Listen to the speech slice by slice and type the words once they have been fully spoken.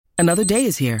Another day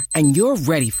is here, and you're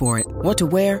ready for it. What to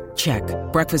wear? Check.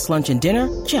 Breakfast, lunch, and dinner?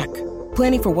 Check.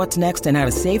 Planning for what's next and how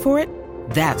to save for it?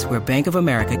 That's where Bank of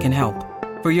America can help.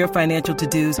 For your financial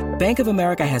to-dos, Bank of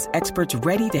America has experts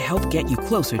ready to help get you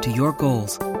closer to your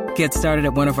goals. Get started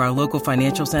at one of our local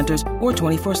financial centers or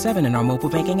 24/7 in our mobile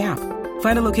banking app.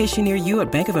 Find a location near you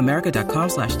at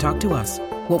bankofamerica.com/talktous.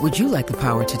 What would you like the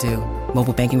power to do?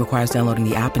 Mobile banking requires downloading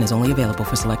the app and is only available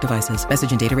for select devices.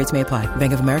 Message and data rates may apply.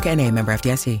 Bank of America N.A., member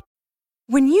FDIC.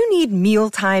 When you need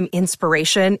mealtime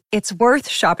inspiration, it's worth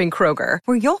shopping Kroger,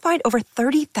 where you'll find over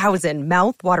 30,000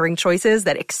 mouth-watering choices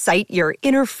that excite your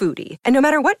inner foodie. And no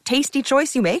matter what tasty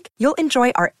choice you make, you'll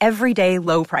enjoy our everyday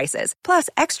low prices, plus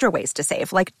extra ways to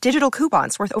save, like digital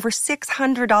coupons worth over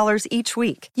 $600 each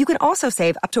week. You can also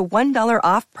save up to $1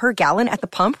 off per gallon at the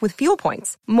pump with fuel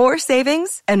points. More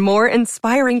savings and more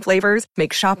inspiring flavors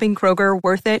make shopping Kroger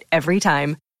worth it every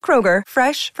time. Kroger,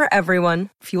 fresh for everyone.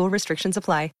 Fuel restrictions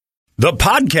apply. The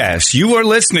podcast you are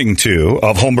listening to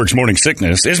of Holmberg's Morning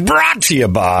Sickness is brought to you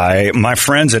by my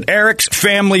friends at Eric's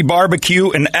Family Barbecue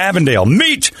in Avondale.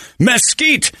 Meet,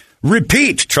 mesquite,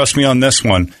 repeat. Trust me on this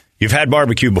one. You've had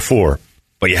barbecue before,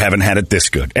 but you haven't had it this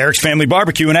good. Eric's Family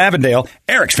Barbecue in Avondale,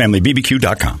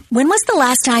 ericsfamilybbq.com. When was the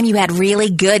last time you had really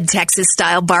good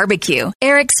Texas-style barbecue?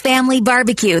 Eric's Family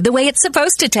Barbecue, the way it's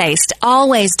supposed to taste.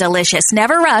 Always delicious,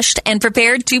 never rushed, and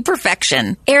prepared to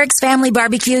perfection. Eric's Family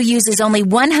Barbecue uses only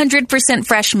 100%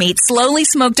 fresh meat, slowly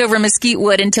smoked over mesquite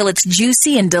wood until it's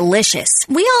juicy and delicious.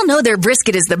 We all know their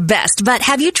brisket is the best, but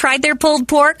have you tried their pulled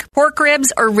pork, pork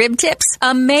ribs, or rib tips?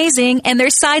 Amazing, and their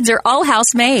sides are all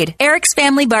house-made. Eric's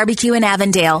Family Barbecue in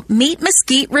Avondale. Meet,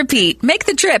 mesquite, repeat. Make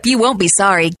the trip. You won't be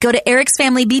sorry. Go to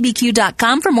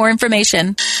ericsfamilybbq.com for more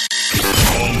information.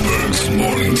 Holmberg's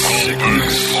Morning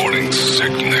Sickness. Morning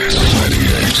Sickness.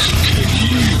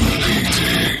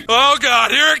 Oh,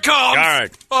 God, here it comes. All right.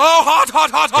 Oh, hot,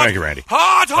 hot, hot, hot. Thank you, Randy.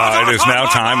 Hot, hot, hot, it is hot, now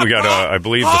hot, time. hot, We got, I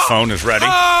believe the phone is ready.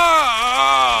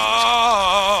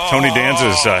 Tony Danza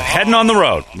is heading on the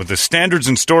road with the Standards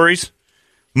and Stories.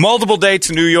 Multiple dates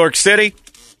in New York City.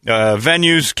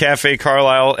 Venues, Cafe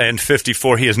Carlisle, and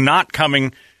 54. He is not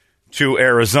coming to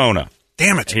Arizona.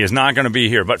 Damn it. He is not going to be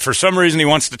here. But for some reason, he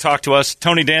wants to talk to us.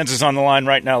 Tony Danza is on the line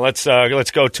right now. Let's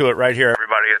go to it right here.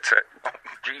 Everybody, it's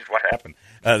geez, what happened?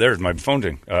 There's my phone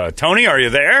ding. Tony, are you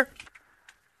there?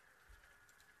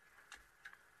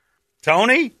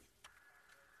 Tony?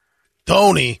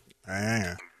 Tony, are you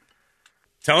there?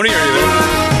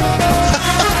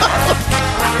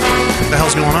 What the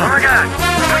hell's going on? Oh, my God.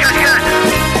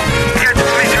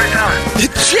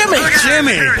 Jimmy!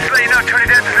 Seriously, you know, Tony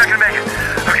Danza's not going to make it.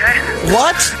 Okay?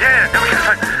 What? Yeah, no,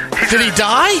 because he's Did he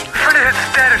die? friend of his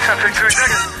dad or something, so he's not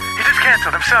gonna, he just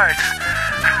canceled. I'm sorry.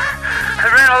 I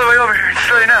ran all the way over here, just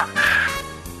so you know.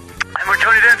 And where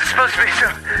Tony Danza's supposed to be,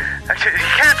 so actually, he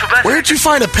canceled last Where'd you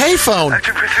find a payphone?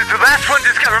 The last one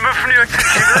just got removed from New York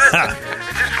City.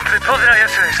 They pulled it out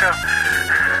yesterday, so...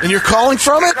 And you're calling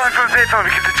from it? I'm calling from a payphone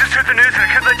because I just heard the news and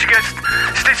I couldn't let you guys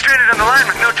stay stranded on the line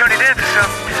with no Tony Danza, so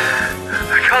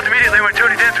I called immediately when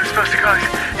Tony Danza was supposed to call.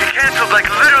 He canceled like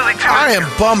literally 2 I minutes am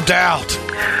ago. bummed out.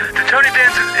 The Tony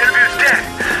Danza interview is dead,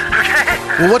 okay?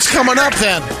 Well, what's coming up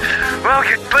then? Well,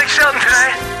 get Blake Shelton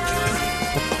tonight.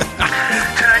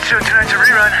 Tonight's a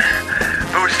rerun,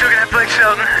 but we're still gonna have Blake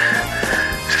Shelton.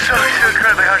 It's so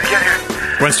incredibly hard to get here.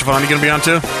 Gwen Stefani going to be on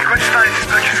too? Gwen Stefani's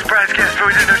like a surprise guest, but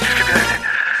we didn't know she was gonna be there.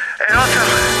 And also,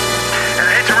 and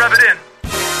I hate to rub it in,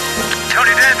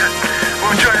 Tony Danza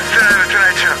will join us tonight on the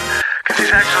Tonight Show because he's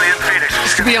actually in Phoenix.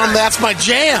 He's going to be on That's My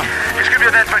Jam. He's gonna be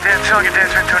on That's My Damn Song and Dance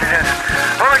with Tony Danza.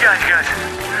 Oh my God, you guys.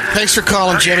 Thanks for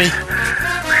calling, Jimmy. Okay,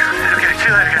 see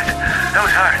you later, guys. That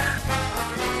was hard.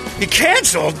 He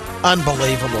canceled?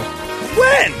 Unbelievable.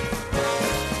 When?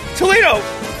 Toledo.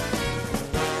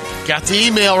 Got the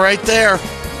email right there.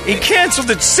 He canceled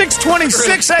at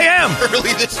 6:26 a.m.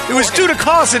 Early this It was due to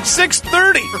call us at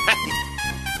 6:30.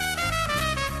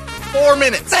 4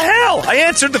 minutes. What the hell? I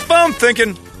answered the phone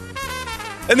thinking,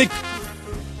 and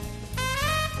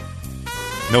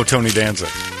no Tony Danza.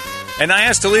 And I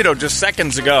asked Toledo just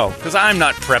seconds ago, because I'm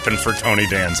not prepping for Tony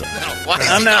Danza.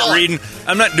 I'm not reading.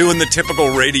 I'm not doing the typical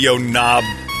radio knob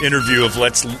interview of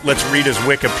let's read his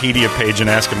Wikipedia page and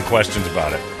ask him questions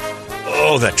about it.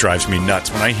 Oh, that drives me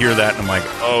nuts. When I hear that, I'm like,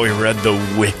 oh, he read the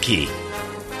wiki.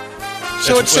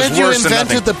 So it said you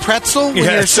invented the pretzel when you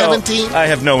were 17? I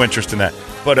have no interest in that.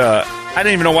 But I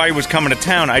didn't even know why he was coming to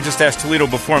town. I just asked Toledo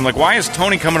before. I'm like, why is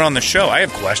Tony coming on the show? I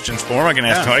have questions for him. I can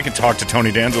ask Tony. I can talk to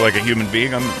Tony Danza like a human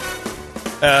being.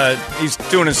 He's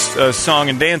doing his song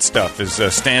and dance stuff, his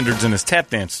standards and his tap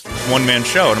dance one-man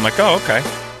show. And I'm like, oh, okay.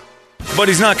 But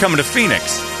he's not coming to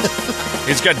Phoenix.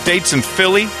 He's got dates in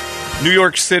Philly, New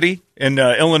York City and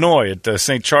Illinois at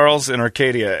St. Charles and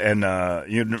Arcadia and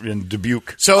in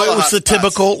Dubuque. So it was the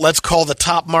typical, let's call the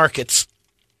top markets.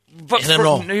 But they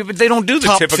don't do the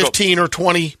top typical 15 or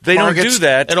 20 They markets. don't do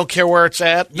that. They don't care where it's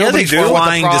at. Yeah, they do.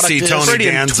 Flying to see Tony Freddie,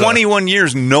 in Danza. 21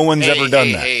 years, no one's ever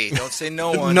done that. Hey, don't say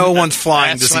no one. No one's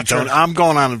flying to That's see not Tony. true. I'm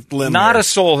going on a limb. Not here. a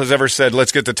soul has ever said,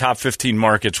 let's get the top 15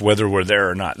 markets, whether we're there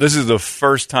or not. This is the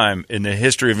first time in the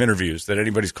history of interviews that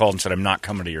anybody's called and said, I'm not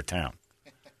coming to your town.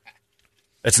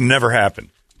 That's never happened.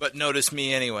 But notice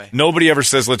me anyway. Nobody ever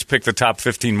says, let's pick the top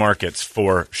 15 markets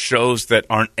for shows that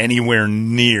aren't anywhere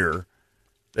near.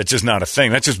 That's just not a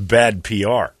thing. That's just bad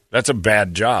PR. That's a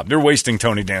bad job. They're wasting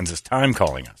Tony Danza's time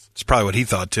calling us. It's probably what he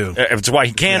thought, too. That's why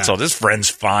he canceled. His friend's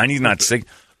fine. He's not sick.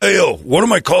 Hey, yo, what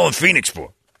am I calling Phoenix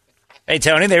for? Hey,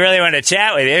 Tony, they really wanted to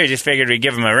chat with you. I just figured we'd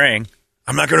give him a ring.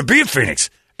 I'm not going to be in Phoenix.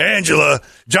 Angela,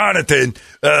 Jonathan,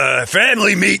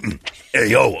 family meeting.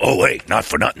 Hey, yo, wait, not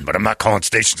for nothing, but I'm not calling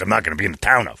stations I'm not going to be in the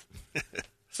town of.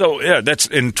 So, yeah, that's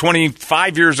in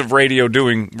 25 years of radio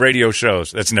doing radio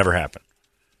shows. That's never happened.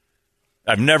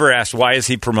 I've never asked, why is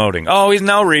he promoting? Oh, he's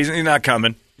no reason. He's not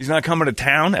coming. He's not coming to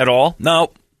town at all?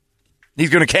 No. He's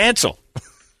going to cancel.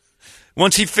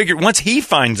 Once he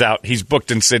finds out he's booked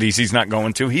in cities he's not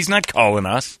going to, he's not calling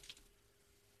us.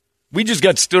 We just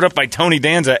got stood up by Tony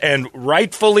Danza, and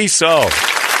rightfully so.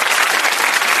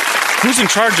 Who's in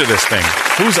charge of this thing?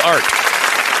 Who's Art?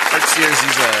 Art Sears,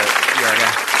 he's a PR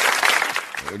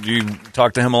guy. Do you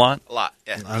talk to him a lot? A lot,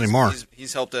 yeah. Not anymore.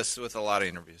 He's helped us with a lot of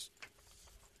interviews.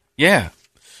 Yeah.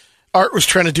 Art was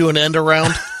trying to do an end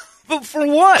around. But for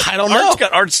what? I don't know.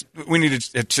 We need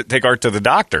to take Art to the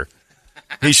doctor.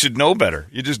 He should know better.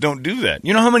 You just don't do that.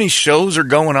 You know how many shows are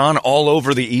going on all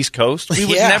over the East Coast? We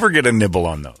would never get a nibble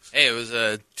on those. Hey, it was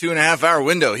a 2.5 hour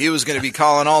window. He was going to be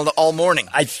calling all morning.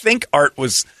 I think Art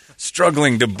was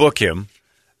struggling to book him.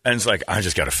 And it's like, I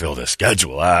just got to fill this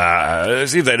schedule.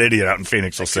 See if that idiot out in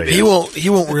Phoenix will say He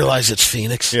won't realize it's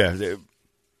Phoenix. Yeah.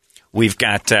 We've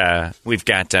got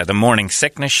the Morning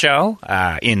Sickness Show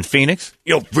in Phoenix.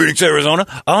 Phoenix,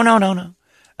 Arizona. Oh, no.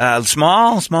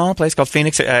 Small place called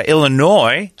Phoenix,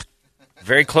 Illinois.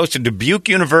 Very close to Dubuque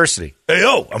University.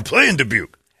 Hey, I'm playing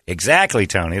Dubuque. Exactly,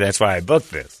 Tony. That's why I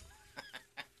booked this.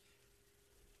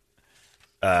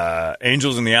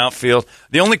 Angels in the outfield.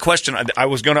 The only question I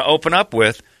was going to open up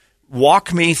with,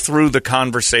 walk me through the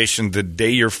conversation the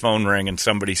day your phone rang and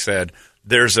somebody said,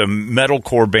 there's a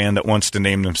metalcore band that wants to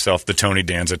name themselves the Tony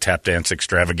Danza Tap Dance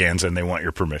Extravaganza, and they want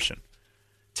your permission.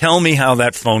 Tell me how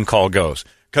that phone call goes.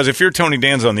 Because if you're Tony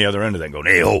Danza on the other end of that going,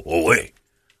 hey, wait.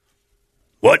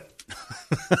 What?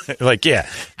 Like, yeah,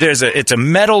 it's a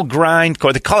metal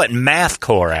grindcore. They call it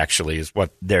mathcore, actually, is what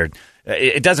they're...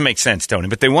 It doesn't make sense, Tony,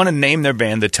 but they want to name their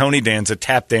band the Tony Danza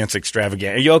Tap Dance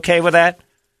Extravaganza. Are you okay with that?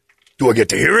 Do I get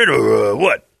to hear it or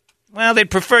what? Well,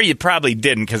 they'd prefer you probably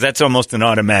didn't, because that's almost an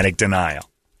automatic denial.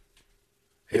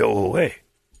 Hey, wait.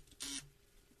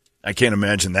 I can't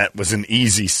imagine that was an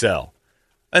easy sell.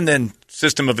 And then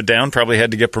System of a Down probably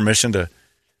had to get permission to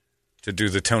do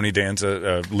the Tony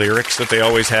Danza lyrics that they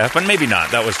always have. But maybe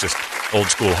not. That was just old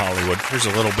school Hollywood. Here's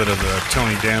a little bit of the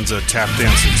Tony Danza Tap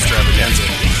Dance Extravaganza.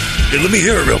 Hey, let me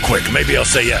hear it real quick. Maybe I'll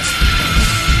say yes.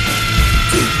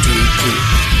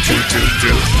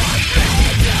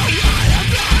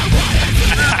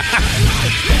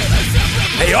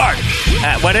 Hey, Art.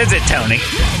 What is it, Tony?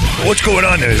 What's going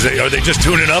on there? Are they just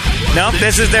tuning up? Nope,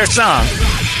 this is their song.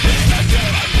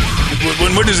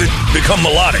 When does it become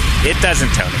melodic? It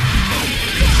doesn't, Tony.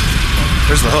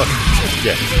 There's the hook.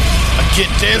 Yeah. I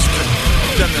get this.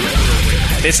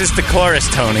 This is the chorus,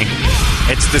 Tony.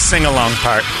 It's the sing-along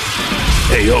part.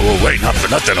 Hey, wait, not for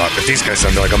nothing, Art, but these guys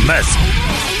sound like a mess.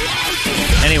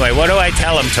 Anyway, what do I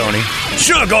tell them, Tony?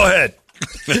 Sure, go ahead.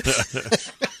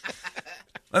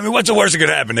 I mean, what's the worst that could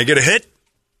happen? They get a hit?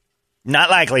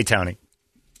 Not likely, Tony.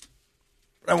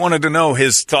 I wanted to know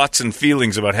his thoughts and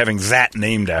feelings about having that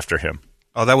named after him.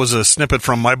 Oh, that was a snippet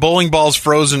from My Bowling Ball's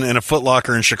Frozen in a Foot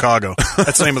Locker in Chicago.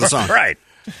 That's the name of the song. Right.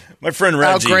 My friend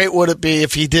Reggie. How great would it be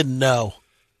if he didn't know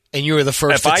and you were the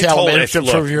first to tell him?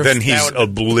 Then he's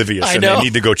oblivious and they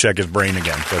need to go check his brain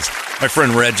again, because my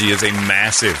friend Reggie is a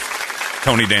massive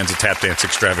Tony Danza Tap Dance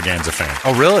Extravaganza fan.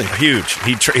 Oh, really? Huge.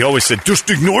 He always said, just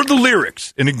ignore the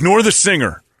lyrics and ignore the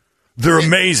singer. They're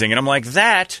amazing. And I'm like,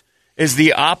 that is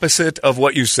the opposite of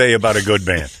what you say about a good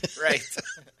band. Right.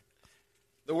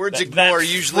 The words ignore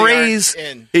usually phrase, aren't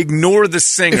in. Ignore the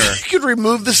singer. If you could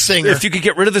remove the singer. If you could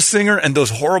get rid of the singer and those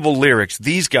horrible lyrics,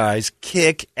 these guys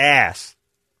kick ass.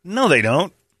 No, they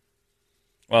don't.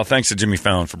 Well, thanks to Jimmy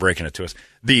Fallon for breaking it to us.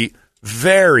 The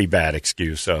very bad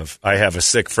excuse of, I have a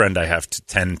sick friend I have to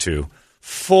tend to,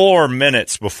 4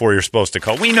 minutes before you're supposed to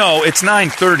call. We know it's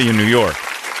 9:30 in New York.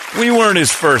 We weren't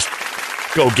his first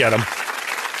go get him.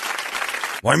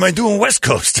 Why am I doing West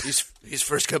Coast? His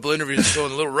first couple interviews is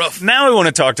going a little rough. Now I want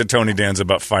to talk to Tony Danza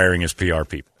about firing his PR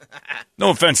people. No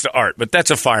offense to Art, but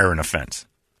that's a firing offense.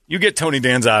 You get Tony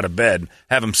Danza out of bed,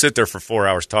 have him sit there for 4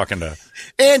 hours talking to...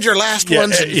 And your last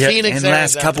ones in Phoenix, and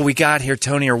last couple we got here,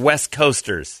 Tony, are West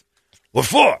Coasters. What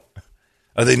for?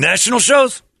 Are they national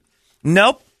shows?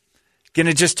 Nope.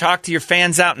 Gonna just talk to your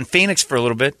fans out in Phoenix for a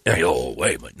little bit. Hey, oh,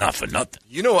 wait, but not for nothing.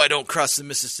 You know I don't cross the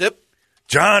Mississippi.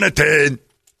 Jonathan.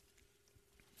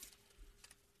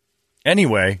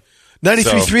 Anyway...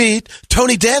 93.3,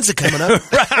 Tony Danza coming up.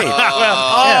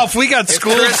 Right. If we got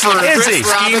schooled for Chris Robinson is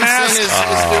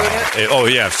doing it. Oh,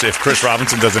 yeah. If Chris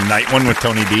Robinson does a night one with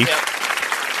Tony D,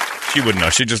 she wouldn't know.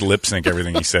 She'd just lip sync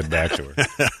everything he said back to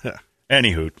her.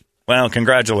 Anywho, well,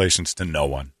 congratulations to no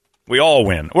one. We all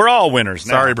win. We're all winners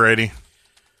now. Sorry, Brady.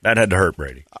 That had to hurt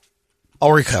Brady.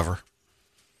 I'll recover.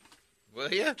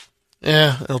 Well, yeah.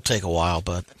 Yeah, it'll take a while,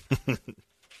 but...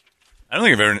 I don't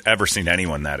think I've ever seen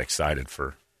anyone that excited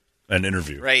for an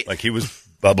interview. Right. Like, he was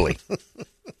bubbly.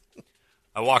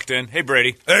 I walked in. Hey,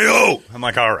 Brady. Hey, yo. I'm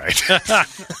like, all right.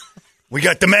 We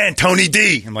got the man, Tony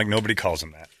D. I'm like, nobody calls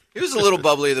him that. He was a little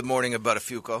bubbly the morning about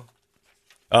Buttafuoco.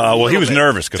 Well, he was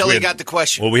nervous. Until he got the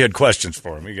question. Well, we had questions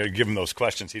for him. We got to give him those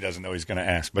questions he doesn't know he's going to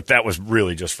ask. But that was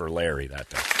really just for Larry that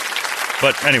day.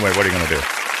 But anyway, what are you going to do?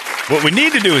 What we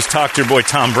need to do is talk to your boy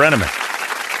Tom Brenneman.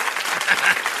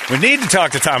 We need to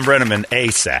talk to Tom Brenneman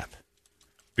ASAP.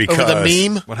 Because over the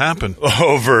meme? What happened?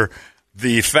 Over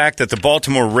the fact that the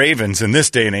Baltimore Ravens in this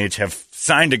day and age have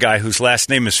signed a guy whose last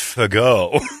name is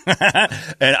Fagot.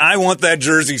 And I want that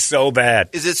jersey so bad.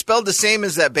 Is it spelled the same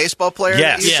as that baseball player?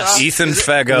 Yes. That you saw? Ethan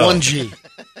Fagot. 1G.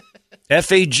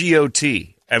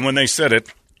 Fagot. And when they said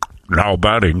it, now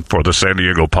batting for the San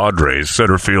Diego Padres,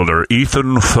 center fielder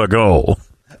Ethan Fagot.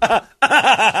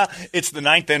 It's the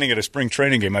ninth inning at a spring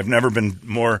training game. I've never been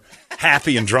more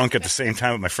happy and drunk at the same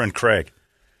time with my friend Craig.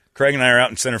 Craig and I are out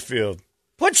in center field.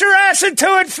 Put your ass into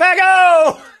it,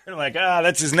 Fago! And I'm like,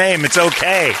 that's his name. It's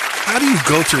okay. How do you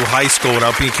go through high school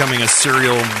without becoming a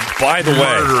serial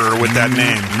murderer with that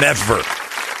name? Never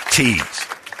tease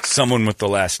someone with the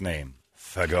last name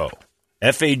Fagot.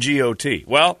 Fagot.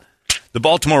 Well, the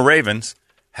Baltimore Ravens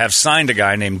have signed a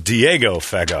guy named Diego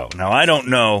Fagot. Now, I don't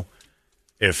know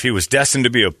if he was destined to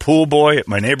be a pool boy at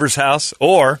my neighbor's house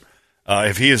or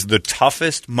if he is the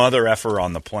toughest mother effer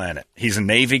on the planet. He's a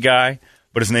Navy guy,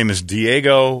 but his name is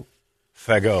Diego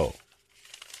Fagot.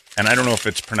 And I don't know if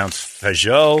it's pronounced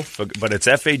Fagot, but it's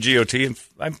Fagot, and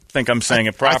I think I'm saying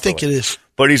it properly. I think it is.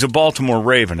 But he's a Baltimore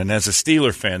Raven, and as a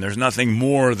Steeler fan, there's nothing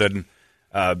more than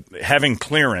having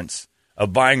clearance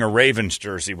of buying a Ravens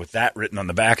jersey with that written on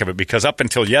the back of it, because up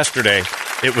until yesterday,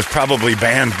 it was probably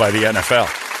banned by the NFL.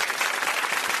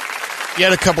 You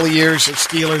had a couple of years of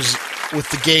Steelers with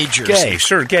the gay jersey. Gay,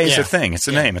 sure. Gay's a thing. It's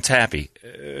a name. It's happy.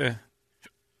 Go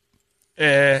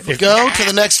to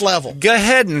the next level. Go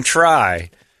ahead and try,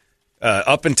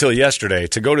 up until yesterday,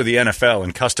 to go to the NFL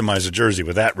and customize a jersey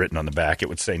with that written on the back. It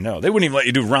would say no. They wouldn't even let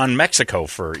you do Ron Mexico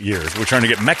for years. We're trying to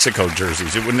get Mexico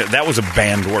jerseys. That was a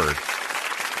banned word.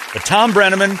 But Tom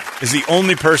Brenneman is the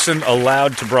only person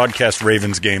allowed to broadcast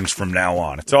Ravens games from now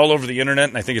on. It's all over the internet,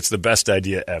 and I think it's the best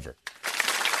idea ever.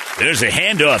 There's a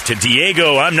handoff to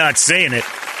Diego. I'm not saying it.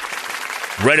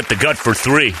 Right up the gut for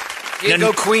 3.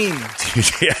 Diego Queen.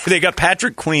 Yeah, they got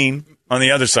Patrick Queen on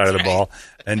the other side of the ball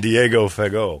and Diego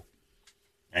Fagot.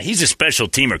 Now, he's a special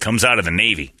teamer, comes out of the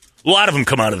Navy. A lot of them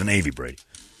come out of the Navy, Brady.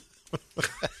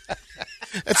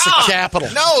 That's the capital.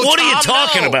 No, what Tom, are you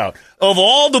talking about? Of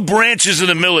all the branches of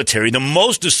the military, the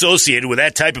most associated with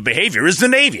that type of behavior is the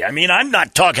Navy. I mean, I'm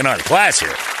not talking out of class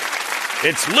here.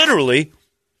 It's literally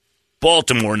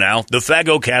Baltimore now, the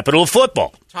Fagot capital of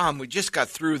football. Tom, we just got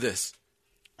through this.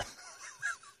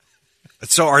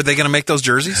 So are they going to make those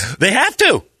jerseys? They have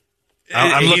to.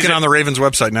 I'm looking on the Ravens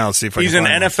website now to see if I can find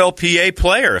He's an NFLPA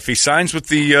player. If he signs with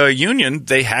the union,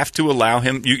 they have to allow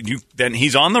him. Then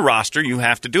he's on the roster. You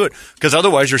have to do it. Because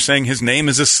otherwise you're saying his name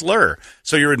is a slur.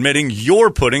 So you're admitting you're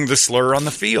putting the slur on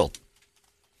the field.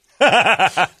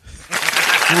 Ravens.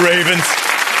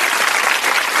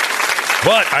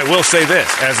 But I will say this.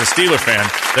 As a Steeler fan,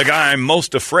 the guy I'm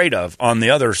most afraid of on the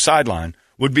other sideline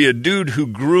would be a dude who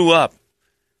grew up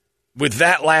with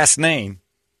that last name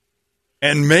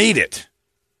and made it.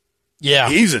 Yeah.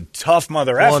 He's a tough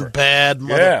mother effer. One bad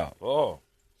mother. Yeah. Oh.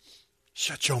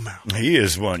 Shut your mouth. He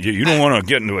is one. You don't want to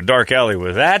get into a dark alley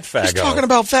with that Fagot. He's talking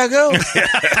about Fagot.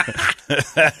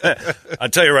 I'll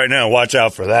tell you right now, watch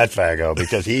out for that Fagot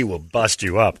because he will bust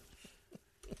you up.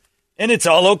 And it's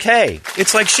all okay.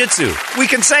 It's like Shih Tzu. We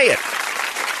can say it.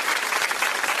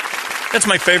 That's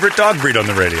my favorite dog breed on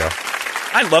the radio.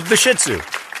 I love the Shih Tzu.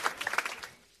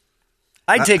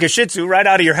 I'd take a Shih Tzu right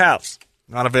out of your house.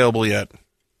 Not available yet.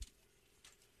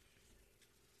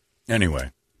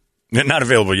 Anyway, not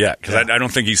available yet because I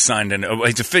don't think he's signed in.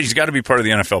 He's got to be part of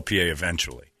the NFLPA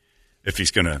eventually if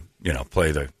he's going to,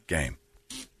 play the game.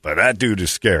 But that dude is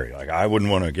scary. Like, I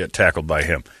wouldn't want to get tackled by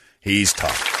him. He's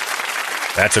tough.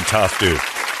 That's a tough dude.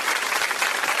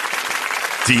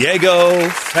 Diego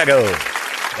Fago.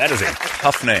 That is a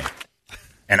tough name.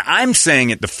 And I'm saying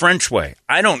it the French way.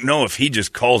 I don't know if he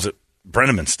just calls it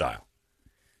Brenneman style.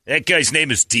 That guy's name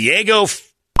is Diego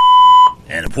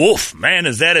and woof, man,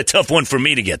 is that a tough one for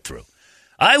me to get through.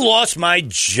 I lost my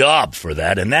job for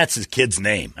that, and that's his kid's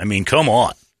name. I mean, come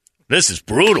on. This is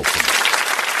brutal for me.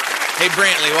 Hey,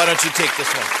 Brantley, why don't you take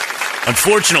this one?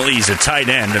 Unfortunately, he's a tight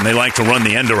end, and they like to run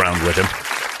the end around with him.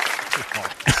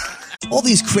 All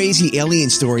these crazy alien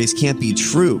stories can't be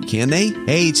true, can they?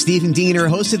 Hey, it's Stephen Diener,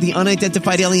 host of the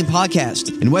Unidentified Alien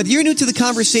Podcast. And whether you're new to the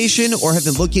conversation or have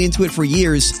been looking into it for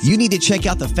years, you need to check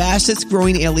out the fastest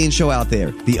growing alien show out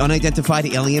there, the Unidentified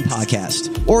Alien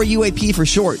Podcast, or UAP for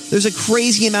short. There's a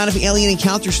crazy amount of alien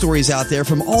encounter stories out there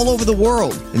from all over the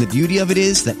world. And the beauty of it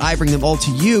is that I bring them all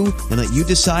to you and let you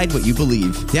decide what you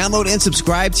believe. Download and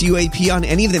subscribe to UAP on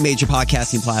any of the major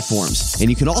podcasting platforms. And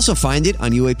you can also find it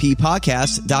on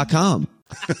UAPpodcast.com.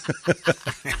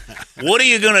 What are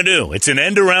you going to do? It's an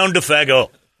end around to Fago.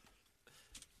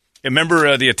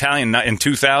 Remember the Italian in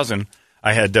 2000?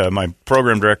 I had my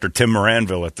program director, Tim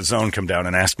Moranville, at the Zone come down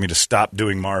and ask me to stop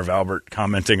doing Marv Albert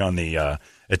commenting on the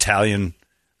Italian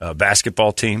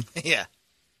basketball team. Yeah.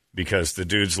 Because the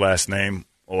dude's last name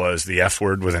was the F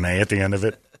word with an A at the end of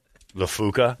it.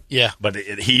 LaFuca. Yeah. But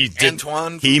he did.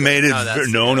 Antoine? He made it.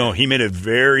 No, he made it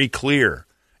very clear.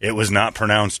 It was not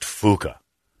pronounced Fuca.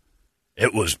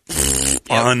 It was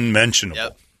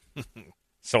unmentionable. Yep.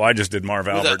 So I just did Marv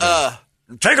Albert.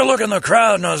 Take a look in the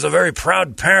crowd, and as the very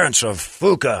proud parents of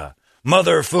Fuca,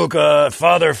 Mother Fuca,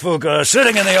 Father Fuca,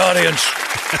 sitting in the audience,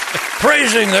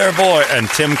 praising their boy. And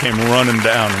Tim came running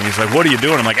down, and he's like, what are you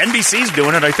doing? I'm like, NBC's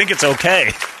doing it. I think it's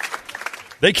okay.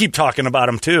 They keep talking about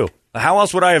him, too. How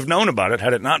else would I have known about it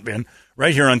had it not been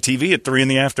right here on TV at 3 in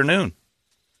the afternoon?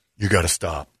 You got to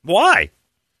stop. Why?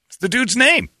 It's the dude's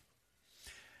name.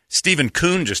 Stephen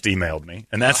Kuhn just emailed me,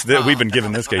 and that's we've been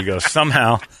giving this guy. He goes,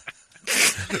 somehow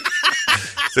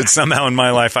in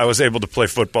my life I was able to play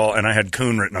football, and I had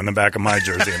Kuhn written on the back of my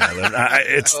jersey.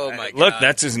 And look,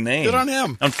 that's his name. Good on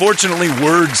him. Unfortunately,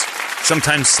 words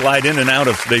sometimes slide in and out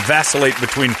of. They vacillate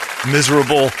between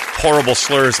miserable, horrible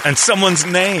slurs and someone's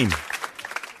name.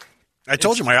 I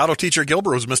told you my auto teacher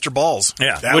Gilbert was Mr. Balls.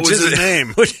 Yeah, that was his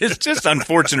name. Which is just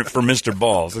unfortunate for Mr.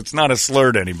 Balls. It's not a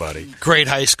slur to anybody. Great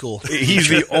high school. He's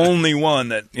the only one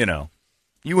that,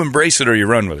 you embrace it or you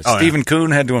run with it. Oh, Stephen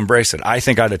Kuhn had to embrace it. I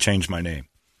think I'd have changed my name.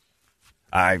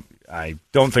 I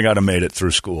don't think I'd have made it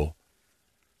through school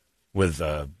with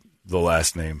the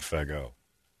last name Fago.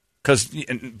 Because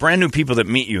brand new people that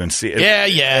meet you and see it.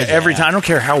 Every time, I don't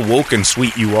care how woke and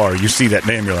sweet you are, you see that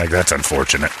name, you're like, that's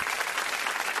unfortunate.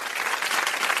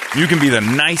 You can be the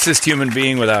nicest human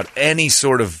being without any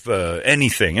sort of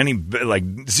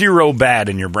anything, zero bad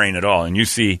in your brain at all. And you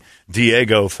see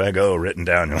Diego Fago written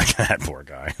down, you're like, that poor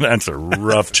guy. That's a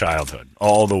rough childhood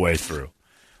all the way through.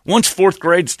 Once fourth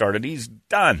grade started, he's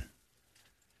done.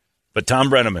 But Tom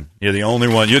Brenneman, you're the only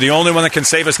one. You're the only one that can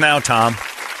save us now, Tom.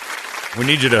 We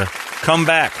need you to come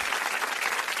back.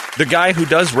 The guy who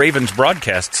does Ravens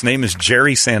broadcasts' name is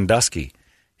Jerry Sandusky.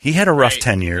 He had a rough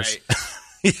 10 years. Right.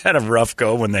 He had a rough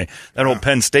go when that old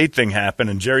Penn State thing happened,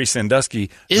 and Jerry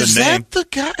Sandusky. Is that the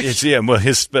guy?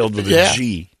 His spelled with a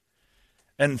G.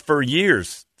 And for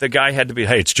years, the guy had to be,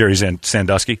 hey, it's Jerry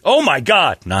Sandusky. Oh, my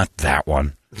God. Not that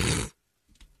one.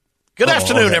 Good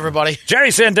afternoon, everybody.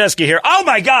 Jerry Sandusky here. Oh,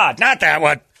 my God. Not that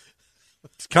one.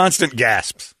 It's constant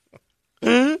gasps.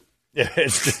 Mm-hmm. Yeah,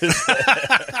 it's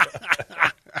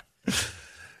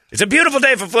a beautiful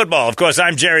day for football. Of course,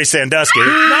 I'm Jerry Sandusky.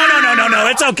 No.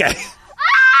 It's okay.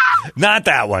 Not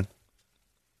that one.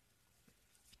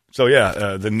 So,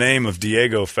 the name of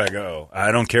Diego Fago,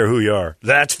 I don't care who you are.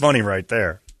 That's funny right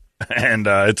there. And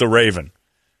it's a Raven,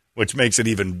 which makes it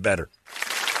even better.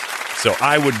 So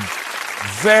I would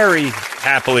very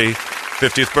happily,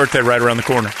 50th birthday right around the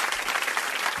corner,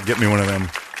 get me one of them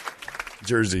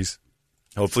jerseys.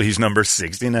 Hopefully he's number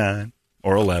 69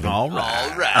 or 11. All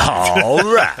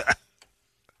right.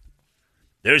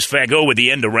 There's Fago with the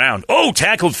end around. Oh,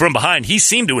 tackled from behind. He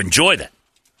seemed to enjoy that,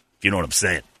 if you know what I'm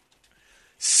saying.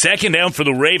 Second down for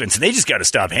the Ravens. And they just got to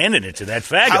stop handing it to that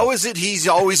faggot. How is it he's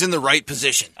always in the right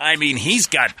position? I mean, he's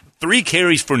got 3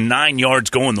 carries for 9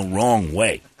 yards going the wrong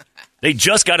way. They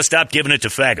just got to stop giving it to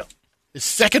Faggo. His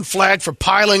second flag for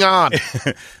piling on.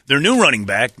 Their new running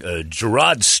back,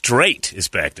 Gerard Strait, is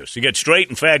back there. So you got Strait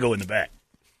and Faggo in the back.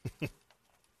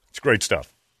 It's great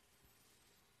stuff.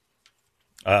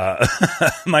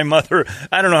 My mother,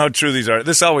 I don't know how true these are.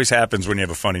 This always happens when you have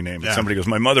a funny name. Yeah. Somebody goes,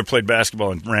 my mother played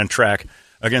basketball and ran track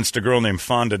against a girl named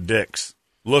Fonda Dix.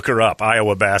 Look her up,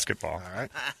 Iowa basketball. All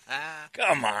right.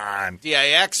 Come on.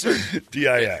 D-I-X? Or?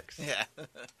 D-I-X. Yeah.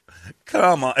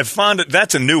 Come on. If Fonda,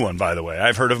 that's a new one, by the way.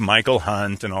 I've heard of Michael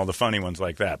Hunt and all the funny ones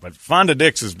like that. But Fonda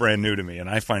Dix is brand new to me, and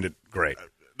I find it great.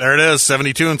 There it is,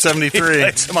 72 and 73.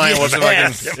 It's my let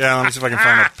me see if I can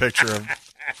find a picture of.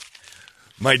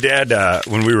 My dad,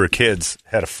 when we were kids,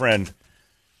 had a friend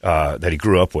that he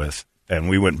grew up with, and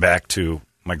we went back to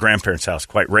my grandparents' house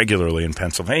quite regularly in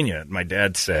Pennsylvania. My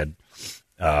dad said,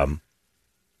 and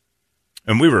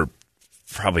we were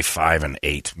probably 5 and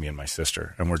 8, me and my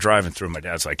sister, and we're driving through. My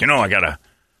dad's like, I got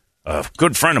a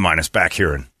good friend of mine is back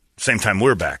here, and same time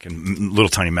we're back in little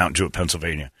tiny Mount Jewett,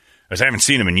 Pennsylvania. I haven't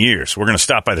seen him in years. We're going to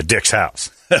stop by the Dick's house.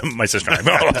 My sister and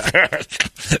I,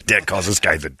 Dad calls this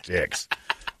guy the Dick's.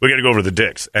 We got to go over to the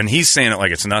Dick's. And he's saying it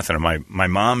like it's nothing. And my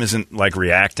mom isn't like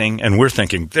reacting. And we're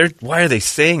thinking, why are they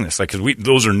saying this? Like,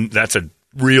 because that's a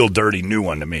real dirty new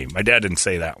one to me. My dad didn't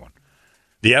say that one.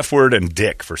 The F word and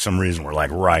dick, for some reason, were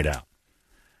like right out.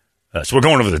 So we're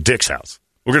going over to the Dick's house.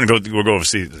 We'll go over to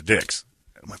see the Dick's.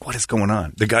 I'm like, what is going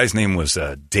on? The guy's name was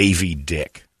Davy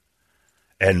Dick.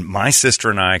 And my sister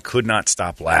and I could not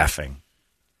stop laughing.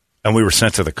 And we were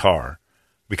sent to the car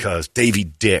because Davy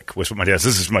Dick was what my dad said.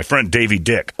 This is my friend Davy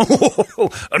Dick.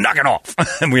 I'm knocking off.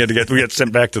 And we had get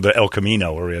sent back to the El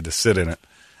Camino where we had to sit in it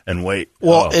and wait.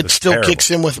 Well, it still terrible. Kicks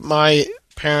in with my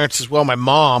parents as well. My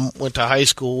mom went to high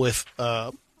school with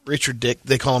Richard Dick.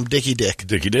 They call him Dickie Dick.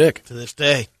 Dickie Dick. To this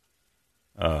day.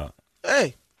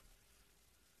 Hey.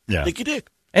 Yeah. Dickie Dick.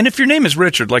 And if your name is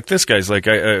Richard, like this guy's like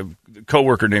a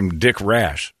coworker named Dick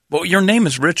Rash. Well, your name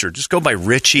is Richard. Just go by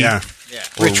Richie. Yeah.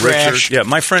 Rich Rash. Yeah,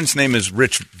 my friend's name is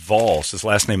Rich Valls. His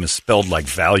last name is spelled like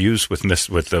values with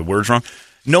the words wrong.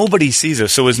 Nobody sees it,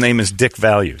 so his name is Dick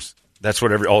Values. That's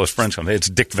what all his friends call him. It's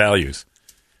Dick Values.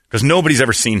 Because nobody's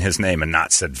ever seen his name and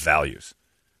not said values.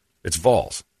 It's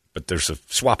Valls. But there's a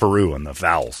swapperoo on the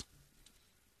vowels.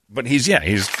 But he's Dick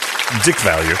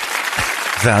Value.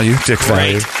 Value, Dick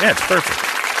Value. Yeah, it's perfect.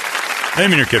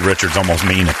 Naming your kid Richard's almost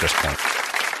mean at this point.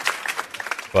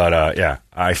 But,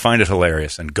 I find it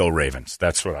hilarious. And go Ravens.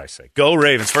 That's what I say. Go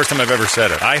Ravens. First time I've ever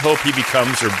said it. I hope he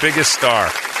becomes your biggest star.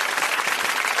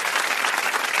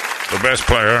 The best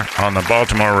player on the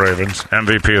Baltimore Ravens,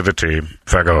 MVP of the team,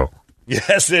 Faggo.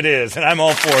 Yes, it is. And I'm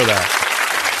all for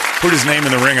that. Put his name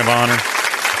in the Ring of Honor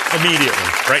immediately.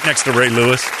 Right next to Ray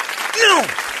Lewis. No!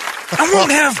 I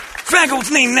won't have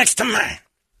Faggo's name next to mine.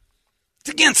 It's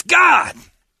against God.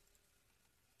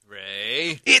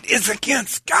 Ray. It is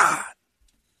against God.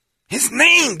 His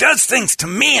name does things to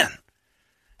men.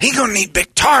 He gonna need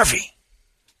Big Tarvey.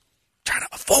 Try to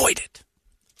avoid it.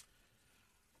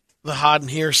 The Hot in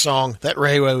Here song that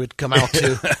Ray would come out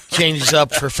to changes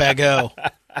up for Faggo.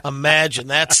 Imagine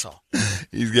that song.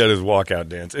 He's got his walkout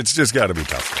dance. It's just got to be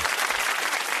tough.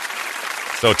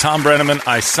 So, Tom Brenneman,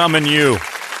 I summon you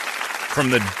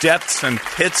from the depths and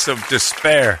pits of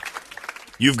despair.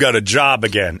 You've got a job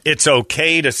again. It's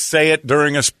okay to say it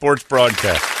during a sports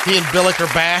broadcast. He and Billick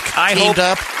are back, teamed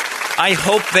up. I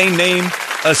hope they name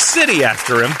a city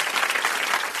after him,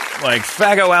 like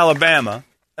Faggo, Alabama.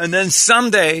 And then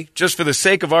someday, just for the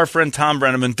sake of our friend Tom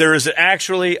Brenneman, there is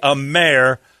actually a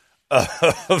mayor of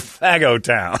Faggo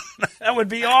Town. That would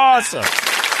be awesome.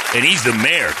 And he's the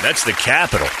mayor. That's the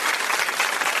capital.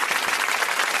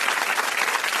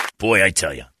 Boy, I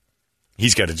tell you.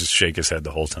 He's got to just shake his head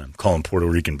the whole time, calling Puerto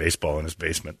Rican baseball in his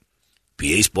basement.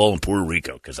 Baseball in Puerto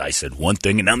Rico, because I said one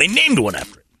thing and now they named one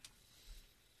after it.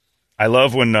 I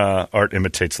love when art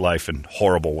imitates life in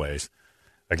horrible ways.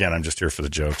 Again, I'm just here for the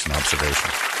jokes and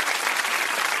observations.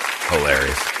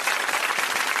 Hilarious.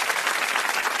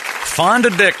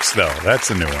 Fonda Dix, though. That's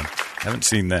a new one. Haven't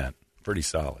seen that. Pretty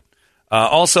solid.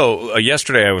 Also,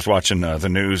 yesterday I was watching the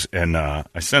news, and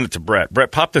I sent it to Brett.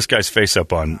 Brett, pop this guy's face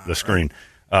up on the screen.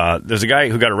 There's a guy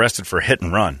who got arrested for a hit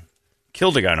and run.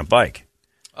 Killed a guy on a bike.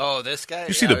 Oh, this guy?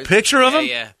 You see the picture of him?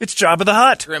 Yeah. It's Jabba the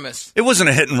Hutt. Grimace. It wasn't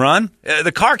a hit and run.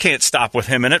 The car can't stop with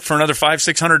him in it for another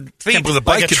 500-600 feet. Can't believe the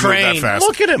bike could move that fast.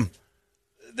 Look at him.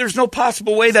 There's no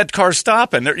possible way that car's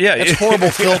stopping. It's horrible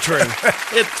filtering.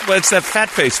 It's that fat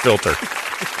face filter.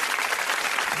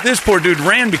 This poor dude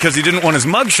ran because he didn't want his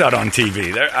mugshot on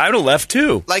TV. I'd have left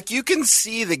too. Like, you can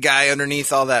see the guy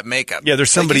underneath all that makeup. Yeah,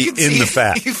 there's somebody Like, you can in the see-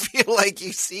 fat. You feel like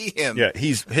you see him. Yeah,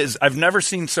 I've never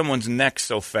seen someone's neck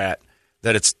so fat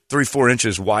that it's 3-4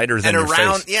 inches wider than And your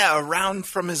around, face. yeah, around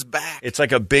from his back. It's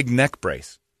like a big neck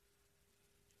brace.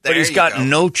 There But he's you got go.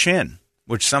 no chin,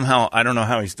 which somehow I don't know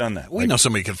how he's done that. We know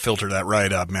somebody could filter that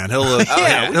right up, man. He'll look,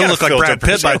 Yeah, we he'll got look like filter Brad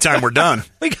Pitt by the time we're done.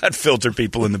 We got filter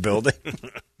people in the building.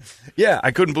 Yeah,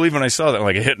 I couldn't believe when I saw that,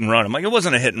 like a hit and run. I'm like, it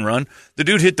wasn't a hit and run. The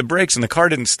dude hit the brakes and the car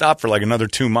didn't stop for like another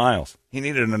 2 miles. He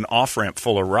needed an off-ramp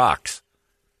full of rocks.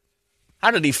 How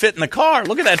did he fit in the car?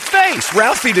 Look at that face.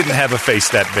 Ralphie didn't have a face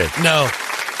that big. No.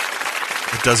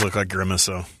 It does look like Grimace,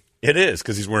 though. It is,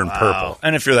 because he's wearing purple.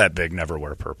 And if you're that big, never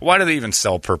wear purple. Why do they even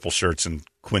sell purple shirts in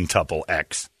quintuple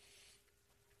X?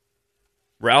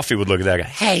 Ralphie would look at that guy.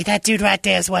 Hey, that dude right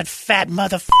there is one fat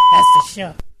motherfucker. That's for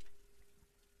sure.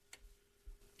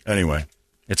 Anyway,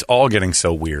 it's all getting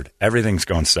so weird. Everything's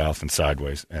gone south and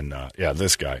sideways. And,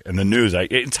 this guy. And the news,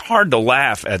 it's hard to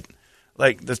laugh at,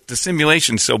 like, the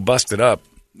simulation's so busted up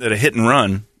that a hit and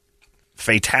run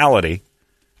fatality.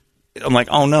 I'm like,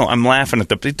 oh, no, I'm laughing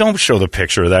at don't show the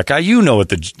picture of that guy. You know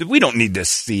we don't need to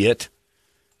see it.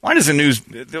 Why does the news,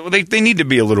 they need to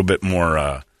be a little bit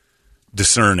more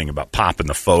discerning about popping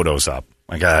the photos up.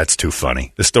 Like, that's too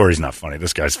funny. The story's not funny.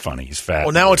 This guy's funny. He's fat.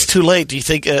 Well, now it's too late. Do you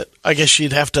think, I guess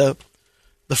you'd have to,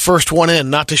 the first one in,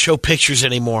 not to show pictures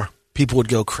anymore. People would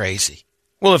go crazy.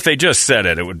 Well, if they just said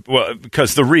it,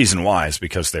 because the reason why is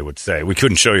because they would say, we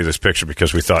couldn't show you this picture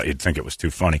because we thought you'd think it was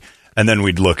too funny. And then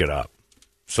we'd look it up.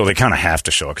 So they kind of have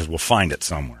to show it because we'll find it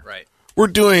somewhere. Right. We're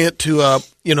doing it to,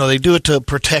 they do it to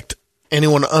protect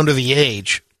anyone under the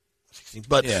age.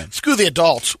 But screw the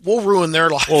adults. We'll ruin their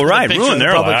life. Well, right, ruin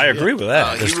their life. I agree with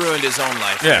that. He ruined his own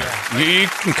life. Yeah. You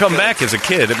can come back as a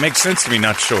kid. It makes sense to me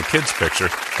not to show a kid's picture.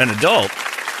 An adult,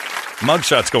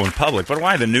 mugshots go in public. But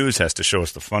why the news has to show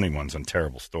us the funny ones on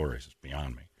terrible stories is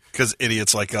beyond me. Because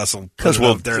idiots like us will put it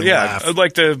up there and laugh.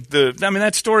 Like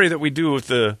that story that we do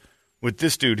with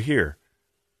this dude here.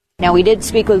 Now, we did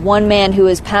speak with one man who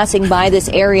was passing by this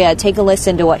area. Take a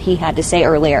listen to what he had to say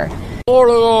earlier.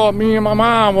 Me and my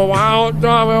mom were out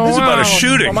driving. This is about a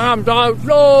shooting. My mom died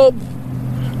slow.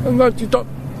 And then she thought,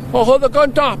 I heard the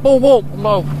gunshot. Boom,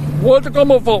 boom. Where's it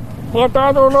coming from? I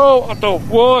don't know. I thought,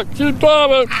 what? Keep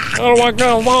driving. I don't want to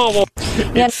get involved.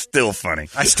 It's still funny.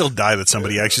 I still die that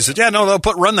somebody actually said,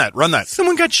 run that.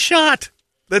 Someone got shot.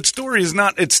 That story is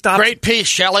not, it stops. Great piece,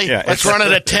 Shelley. Yeah, let's run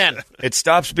it at 10. It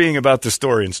stops being about the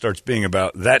story and starts being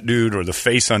about that dude or the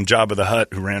face on Jabba the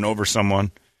Hutt who ran over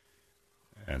someone.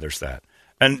 And there's that.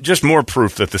 And just more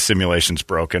proof that the simulation's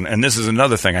broken. And this is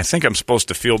another thing. I think I'm supposed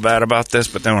to feel bad about this,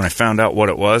 but then when I found out what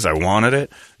it was, I wanted it.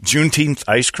 Juneteenth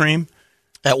ice cream.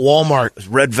 At Walmart.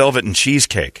 Red velvet and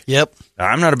cheesecake. Yep. Now,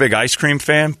 I'm not a big ice cream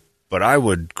fan, but I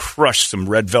would crush some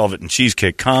red velvet and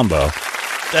cheesecake combo.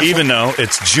 Definitely. Even though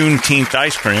it's Juneteenth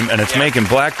ice cream, and it's making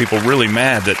black people really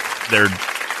mad that they're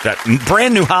that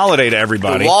brand new holiday to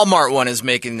everybody. The Walmart one is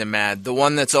making them mad. The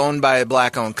one that's owned by a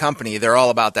black-owned company, they're all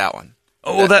about that one.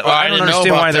 Oh, I don't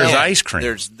understand why there's ice cream.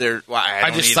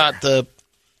 I just thought they're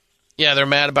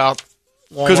mad about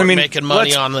Walmart making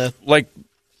money on the...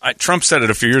 Trump said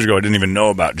it a few years ago. I didn't even know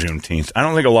about Juneteenth. I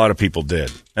don't think a lot of people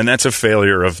did. And that's a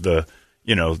failure of the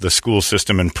school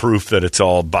system and proof that it's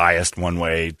all biased one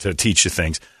way to teach you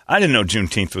things. I didn't know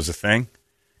Juneteenth was a thing.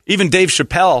 Even Dave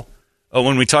Chappelle,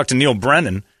 when we talked to Neil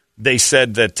Brennan, they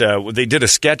said that they did a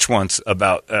sketch once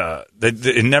about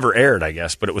it never aired, I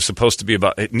guess, but it was supposed to be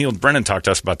about Neil Brennan talked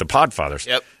to us about the Podfathers.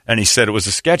 Yep. And he said it was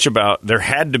a sketch about there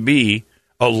had to be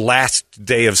a last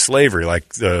day of slavery,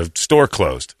 like the store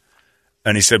closed.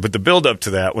 And he said, but the build up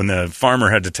to that, when the farmer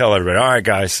had to tell everybody, all right,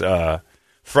 guys,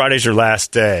 Friday's your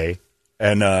last day.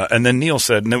 And then Neil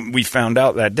said, and then we found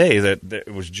out that day that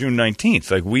it was June 19th.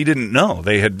 Like, we didn't know.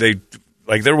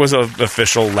 There was an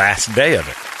official last day of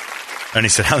it. And he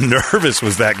said, how nervous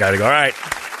was that guy to go, all right,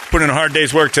 put in a hard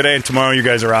day's work today, and tomorrow you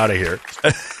guys are out of here.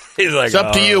 He's like, it's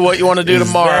up to you what you want to do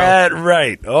tomorrow. That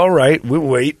right. All right, we'll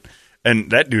wait.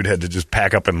 And that dude had to just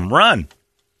pack up and run.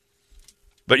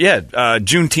 But yeah,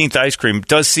 Juneteenth ice cream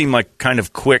does seem like kind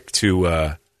of quick to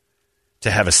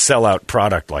have a sellout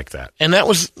product like that. And that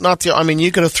was not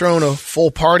you could have thrown a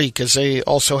full party because they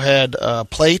also had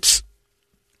plates,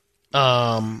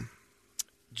 Juneteenth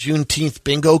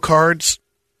bingo cards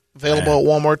available at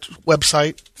Walmart's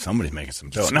website. Somebody's making some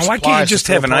dough. Now, why can't you just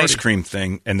have an ice cream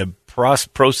thing and the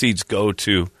proceeds go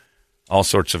to all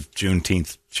sorts of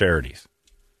Juneteenth charities?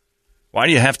 Why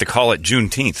do you have to call it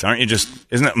Juneteenth?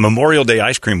 Isn't it Memorial Day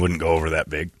ice cream wouldn't go over that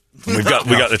big?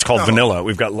 It's called vanilla.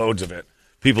 We've got loads of it.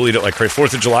 People eat it like crazy.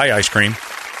 4th of July ice cream.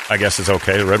 I guess is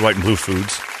okay. Red, white, and blue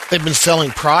foods. They've been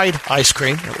selling Pride ice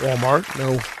cream at Walmart.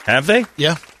 No, have they?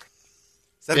 Yeah.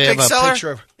 Is that a big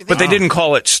seller? But they didn't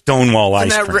call it Stonewall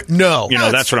ice cream. No.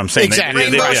 That's what I'm saying. Exactly.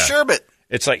 Rainbow sherbet.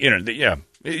 It's like,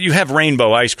 you have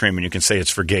rainbow ice cream and you can say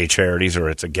it's for gay charities or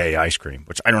it's a gay ice cream,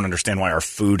 which I don't understand why our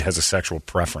food has a sexual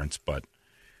preference, but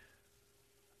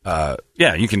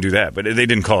you can do that. But they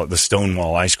didn't call it the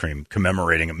Stonewall ice cream,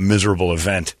 commemorating a miserable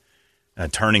event, a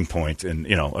turning point in,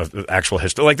 actual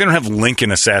history. Like they don't have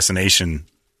Lincoln assassination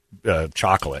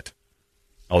chocolate,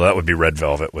 although that would be red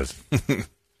velvet with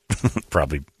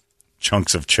probably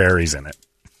chunks of cherries in it.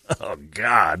 Oh,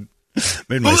 God.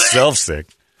 Made myself sick.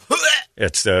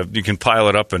 It's you can pile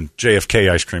it up in JFK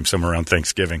ice cream somewhere around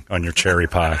Thanksgiving on your cherry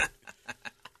pie.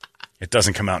 It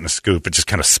doesn't come out in a scoop. It just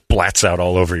kind of splats out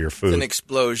all over your food. It's an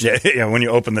explosion. Yeah, when you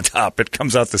open the top, it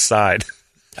comes out the side.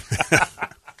 That'd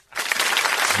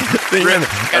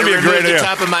be a great idea. The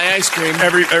top of my ice cream.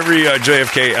 Every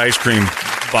JFK ice cream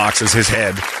box is his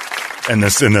head, and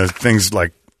the things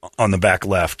like on the back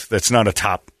left. That's not a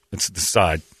top. It's the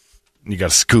side. You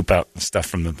got to scoop out the stuff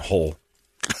from the hole.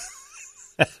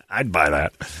 I'd buy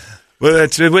that. Well,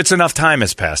 it's enough time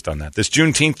has passed on that. This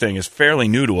Juneteenth thing is fairly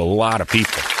new to a lot of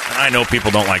people. And I know people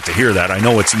don't like to hear that. I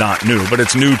know it's not new, but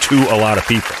it's new to a lot of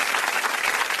people.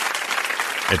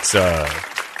 It's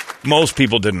most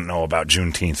people didn't know about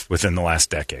Juneteenth within the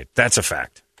last decade. That's a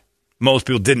fact. Most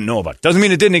people didn't know about it. Doesn't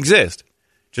mean it didn't exist.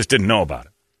 Just didn't know about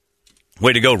it.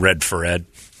 Way to go, Red for Ed.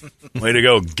 Way to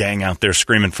go, gang out there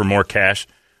screaming for more cash.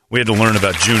 We had to learn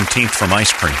about Juneteenth from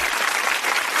ice cream.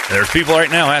 There's people right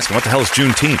now asking, what the hell is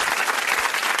Juneteenth?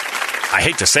 I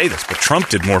hate to say this, but Trump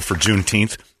did more for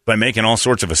Juneteenth by making all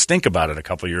sorts of a stink about it a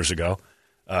couple years ago,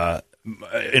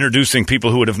 introducing people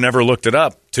who would have never looked it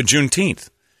up to Juneteenth.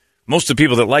 Most of the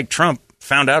people that like Trump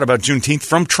found out about Juneteenth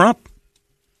from Trump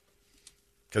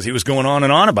because he was going on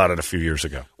and on about it a few years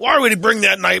ago. Why would he bring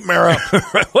that nightmare up?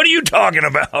 What are you talking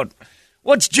about?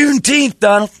 What's Juneteenth,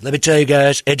 Donald? Let me tell you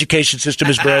guys, education system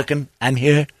is broken. I'm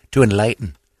here to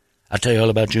enlighten. I'll tell you all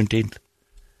about Juneteenth.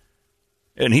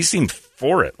 And he seemed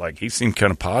for it. Like, he seemed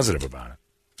kind of positive about it.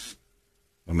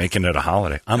 We're making it a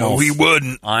holiday. He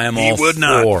wouldn't. I am he all would for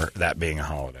not. that being a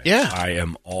holiday. Yeah. I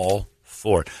am all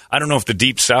for it. I don't know if the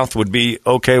Deep South would be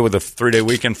okay with a 3-day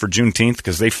weekend for Juneteenth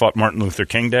because they fought Martin Luther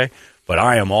King Day, but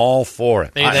I am all for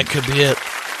it. Maybe that could be it.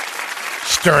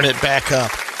 Stirring it back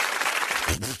up.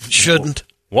 Shouldn't.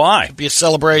 Why? It'd be a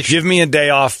celebration. Give me a day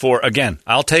off for, again,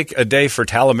 I'll take a day for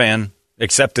Taliban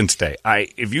Acceptance Day.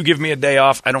 If you give me a day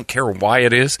off, I don't care why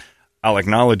it is, I'll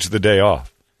acknowledge the day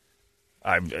off.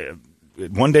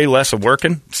 1 day less of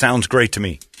working sounds great to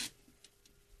me.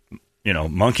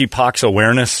 Monkeypox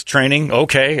awareness training,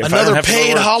 okay. If another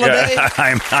paid holiday? Yeah,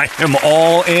 I am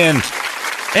all in.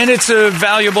 And it's a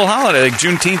valuable holiday. Like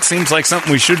Juneteenth seems like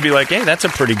something we should be like, hey, that's a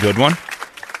pretty good one.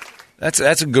 That's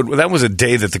a good one. That was a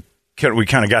day that we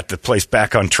kind of got the place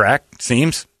back on track, it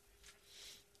seems.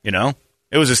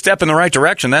 It was a step in the right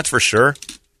direction, that's for sure.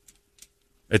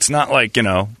 It's not like,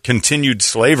 continued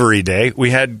slavery day.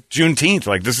 We had Juneteenth.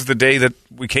 Like, this is the day that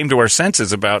we came to our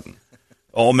senses about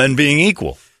all men being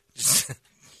equal.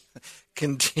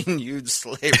 Continued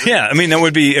slavery. Yeah, I mean, that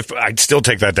would be, if I'd still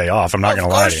take that day off. I'm not going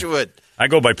to lie to you. Of course you would. I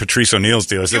go by Patrice O'Neill's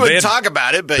deal. You wouldn't talk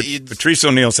about it, but you'd... Patrice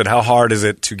O'Neill said, how hard is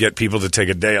it to get people to take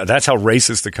a day off? That's how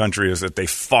racist the country is, that they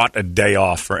fought a day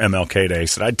off for MLK Day. He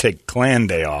said, I'd take Klan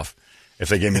Day off if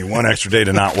they gave me one extra day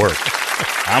to not work.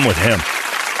 I'm with him.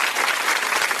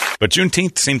 But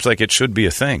Juneteenth seems like it should be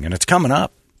a thing, and it's coming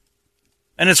up.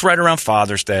 And it's right around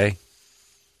Father's Day.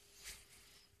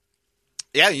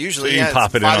 Yeah, usually. So you can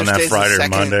pop it in on that Friday or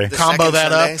Monday. Combo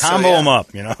that up. Combo them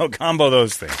up, combo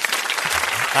those things.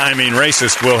 I mean,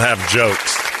 racists will have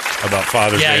jokes about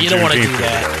Father's Day. Yeah, you don't want to do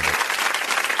that.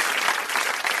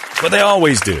 But they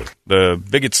always do. The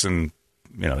bigots and,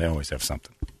 they always have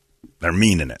something. They're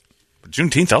mean in it. But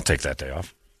Juneteenth, I'll take that day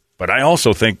off. But I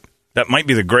also think that might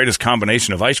be the greatest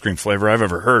combination of ice cream flavor I've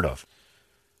ever heard of.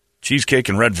 Cheesecake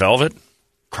and red velvet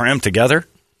crammed together.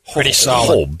 Pretty solid.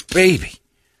 Oh, baby.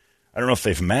 I don't know if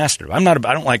they've mastered it. I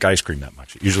don't like ice cream that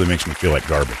much. It usually makes me feel like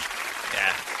garbage.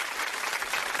 Yeah.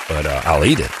 But I'll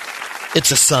eat it.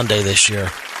 It's a Sunday this year.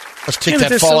 Let's take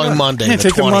that following Monday. Yeah,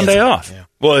 take 20th. the Monday off. Yeah.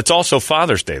 Well, it's also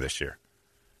Father's Day this year.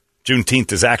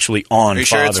 Juneteenth is actually on Father's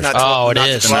Day. Sure it's not it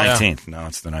is. The 19th. No,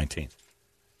 it's the 19th.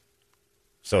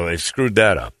 So they've screwed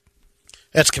that up.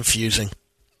 That's confusing.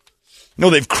 No,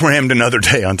 they've crammed another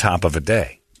day on top of a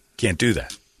day. Can't do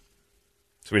that.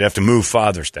 So we'd have to move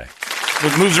Father's Day.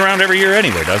 It moves around every year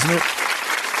anyway, doesn't it?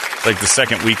 It's like the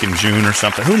second week in June or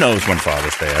something. Who knows when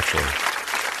Father's Day actually is?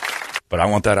 But I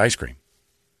want that ice cream.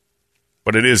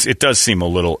 But it does seem a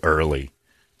little early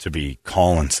to be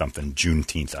calling something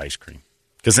Juneteenth ice cream.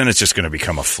 Because then it's just going to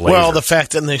become a flavor. Well, the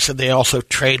fact that they said they also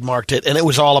trademarked it, and it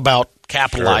was all about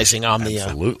capitalizing on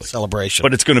the celebration.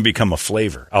 But it's going to become a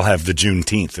flavor. I'll have the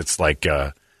Juneteenth. It's like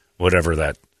whatever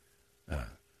that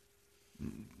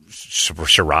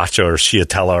sriracha or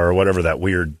Ciatella or whatever that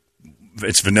weird.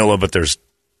 It's vanilla, but there's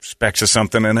specks of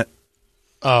something in it.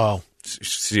 Oh.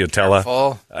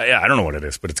 Ciatella. Yeah, I don't know what it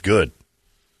is, but it's good.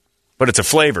 But it's a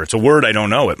flavor. It's a word I don't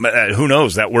know. Who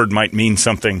knows? That word might mean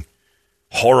something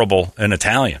horrible in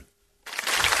Italian.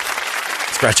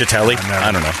 Stracciatelli?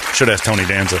 I don't know. Should ask Tony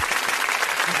Danza.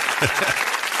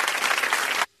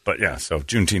 But yeah, so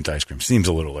Juneteenth ice cream seems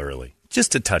a little early.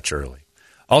 Just a touch early.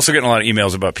 Also getting a lot of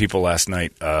emails about people last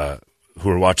night who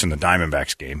were watching the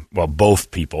Diamondbacks game. Well, both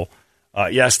people.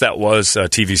 Yes, that was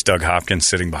TV's Doug Hopkins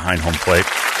sitting behind home plate.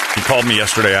 He called me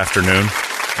yesterday afternoon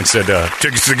and said,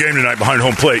 tickets to the game tonight behind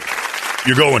home plate.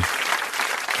 You're going.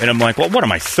 And I'm like, well, what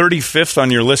am I, 35th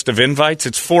on your list of invites?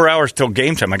 It's 4 hours till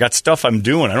game time. I got stuff I'm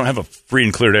doing. I don't have a free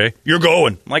and clear day. You're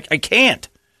going. I'm like, I can't.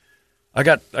 I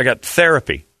got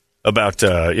therapy about,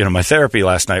 my therapy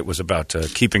last night was about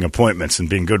keeping appointments and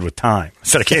being good with time. I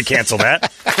said, I can't cancel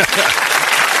that.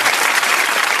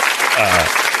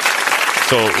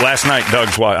 So last night,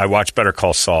 I watched Better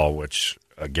Call Saul, which,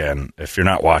 again, if you're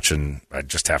not watching, I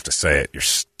just have to say it, you're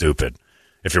stupid.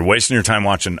 If you're wasting your time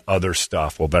watching other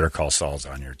stuff, well, Better Call Saul's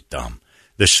on, you're dumb.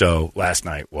 This show last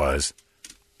night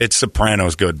it's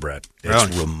Sopranos good, Brett.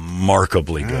 It's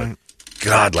remarkably good.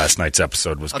 God, last night's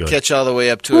episode was good. I'll catch all the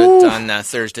way up to it on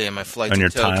Thursday on my flight to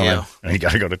Tokyo. Thailand. And you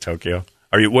got to go to Tokyo.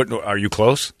 Are you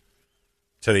close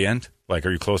to the end? Like,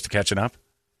 are you close to catching up?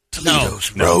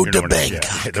 Toledo's Road to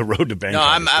Bangkok. The Road to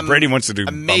Bangkok. No, I'm Brady wants to do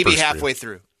maybe halfway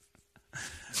through.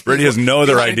 Brady has no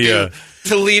other idea.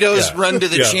 Toledo's run to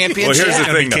the championship. Well, here's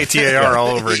the thing, KTAR all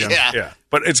over again. Yeah.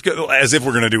 But it's good, as if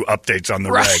we're going to do updates on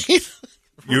the reg.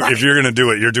 If you're going to do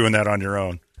it, you're doing that on your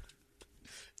own.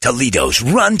 Toledo's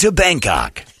run to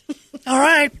Bangkok. All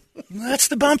right. That's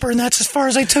the bumper, and that's as far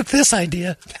as I took this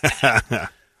idea.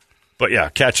 But yeah,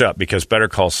 catch up because Better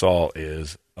Call Saul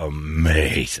is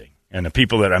amazing. And the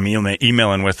people that I'm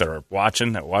emailing with that watched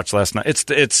last night,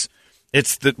 it's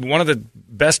one of the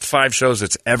best 5 shows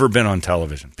that's ever been on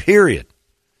television, period.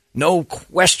 No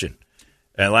question.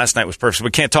 And last night was perfect.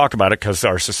 We can't talk about it because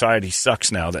our society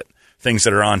sucks now that things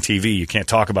that are on TV you can't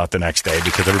talk about the next day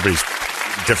because everybody's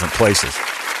different places.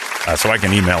 So I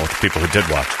can email with the people who did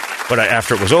watch. But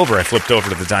after it was over, I flipped over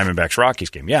to the Diamondbacks-Rockies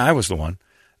game. Yeah, I was the one.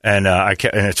 And and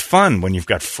it's fun when you've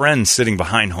got friends sitting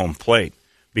behind home plate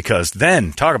because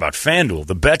then, talk about FanDuel,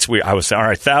 the bets I was, all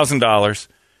right, $1,000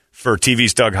 for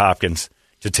TV's Doug Hopkins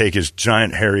to take his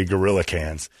giant hairy gorilla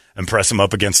cans and press them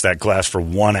up against that glass for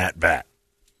one at-bat.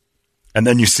 And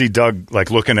then you see Doug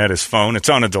looking at his phone. It's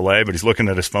on a delay, but he's looking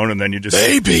at his phone, and then you just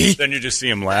see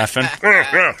him laughing.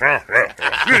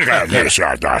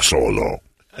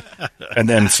 And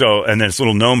then his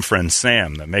little gnome friend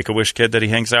Sam, the Make-A-Wish kid that he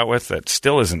hangs out with, that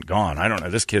still isn't gone. I don't know.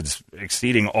 This kid's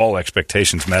exceeding all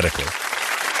expectations medically.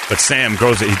 But Sam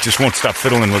he just won't stop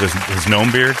fiddling with his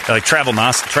gnome beard. Like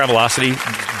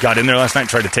Travelocity got in there last night and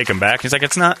tried to take him back. He's like,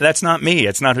 that's not me.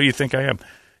 It's not who you think I am.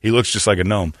 He looks just like a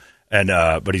gnome. And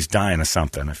but he's dying of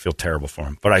something. I feel terrible for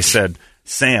him. But I said,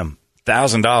 Sam,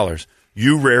 $1,000,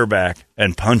 you rear back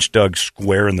and punch Doug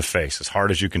square in the face as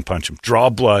hard as you can punch him. Draw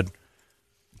blood.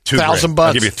 $1,000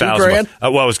 I'll give you $1,000.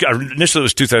 $2,000? Initially it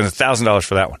was $1,000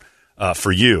 for that one,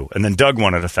 for you. And then Doug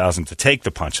wanted $1,000 to take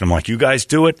the punch. And I'm like, you guys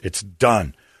do it. It's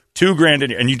done.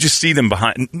 $2,000 and you just see them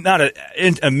behind. Not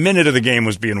a minute of the game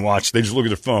was being watched. They just look at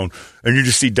their phone and you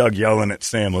just see Doug yelling at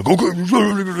Sam like,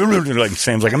 okay.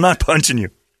 Sam's like, I'm not punching you.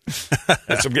 So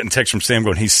I'm getting text from Sam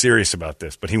going, he's serious about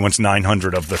this, but he wants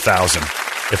 900 of the 1,000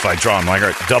 if I draw him. Like, all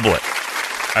right, double it.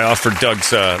 I offered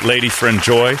Doug's lady friend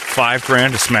Joy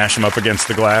 $5,000 to smash him up against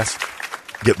the glass,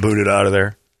 get booted out of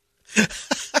there.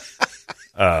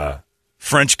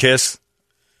 French kiss,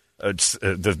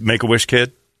 the Make-A-Wish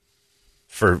kid,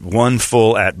 for one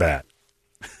full at bat.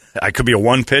 I could be a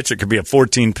 1 pitch, it could be a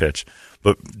 14 pitch,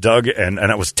 but Doug and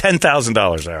it was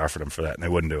 $10,000 I offered him for that, and they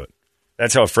wouldn't do it.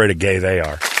 That's how afraid of gay they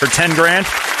are. For $10,000,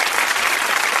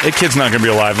 that kid's not going to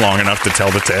be alive long enough to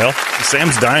tell the tale.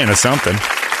 Sam's dying of something.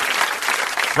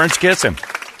 French gets him.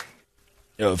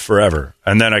 Forever.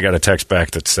 And then I got a text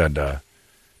back that said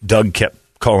Doug kept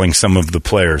calling some of the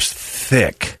players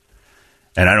thick.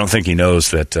 And I don't think he knows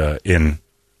that in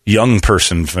young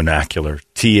person vernacular,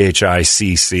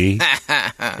 THICC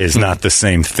is not the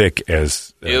same thick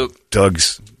as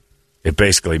Doug's. It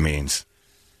basically means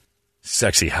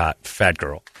sexy, hot, fat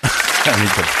girl.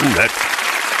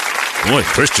 Boy,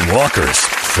 Christian Walker is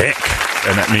thick.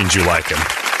 And that means you like him.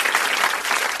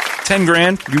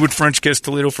 $10,000, you would French kiss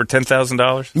Toledo for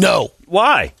 $10,000? No.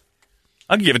 Why?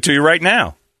 I'll give it to you right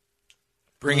now.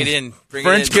 Bring it in.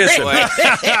 French kissing.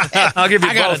 I'll give you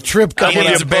I got both. a trip I'll coming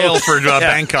give up. you a bail for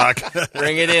Bangkok.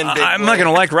 Bring it in, big I'm boy. not going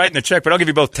to like writing the check, but I'll give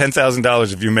you both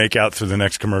 $10,000 if you make out through the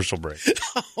next commercial break.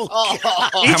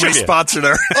 How many spots are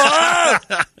there?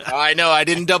 I know. I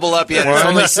didn't double up yet. It's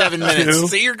only 7 minutes. Two.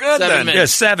 See, you're good 7 then.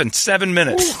 minutes. Yeah, 7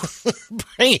 minutes.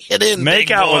 Bring it in, Make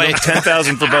big out boy. with him,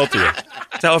 $10,000 for both of you.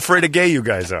 That's how afraid of gay you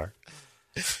guys are.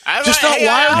 Just not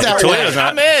wired that way. Toledo's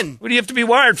not. I'm in. What do you have to be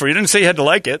wired for? You didn't say you had to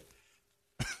like it.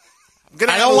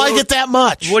 I don't like it that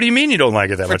much. What do you mean you don't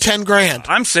like it that For much? $10,000.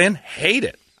 I'm saying hate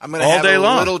it. I'm going to all have day a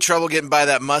long. little trouble getting by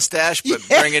that mustache, but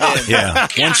bring it in. Yeah.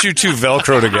 Once you two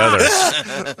Velcro together.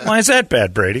 Why is that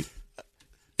bad, Brady?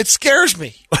 It scares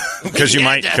me. Because you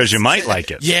might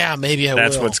like it. Yeah, maybe I will.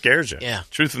 That's what scares you. Yeah.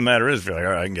 Truth of the matter is, you're like,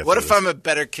 all right, I can get What through if this. I'm a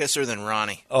better kisser than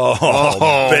Ronnie?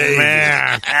 Oh, baby.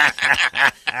 man.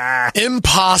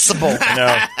 Impossible.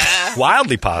 No,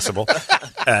 wildly possible.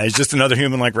 He's just another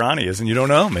human like Ronnie is, and you don't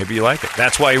know. Maybe you like it.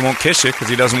 That's why he won't kiss you, because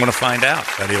he doesn't want to find out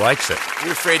that he likes it.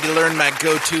 You're afraid to learn my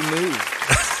go-to move.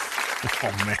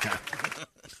 Oh, man.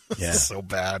 Yeah. So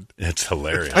bad. It's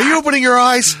hilarious. Are you opening your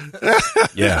eyes?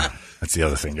 Yeah. That's the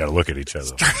other thing. Got to look at each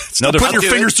other. Stop putting your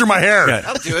fingers through my hair. Yeah.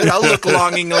 I'll do it. I'll look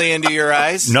longingly into your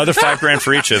eyes. Another $5,000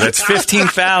 for each of you. That's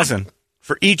 $15,000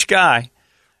 for each guy.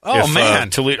 Oh,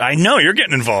 man. Toledo, I know you're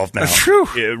getting involved now. Phew.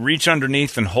 Yeah, reach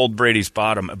underneath and hold Brady's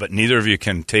bottom, but neither of you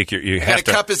can take your. You Gotta have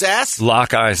to cup his ass?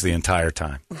 lock eyes the entire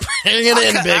time. Bring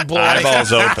it in, big boy.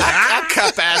 Eyeballs open. I'll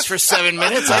cup ass for 7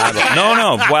 minutes.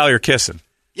 No, while you're kissing.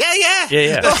 Yeah.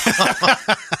 Yeah.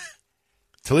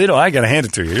 Toledo, I got to hand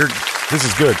it to you. This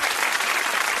is good.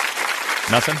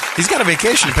 Nothing? He's got a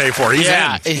vacation to pay for. He's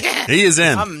in. He is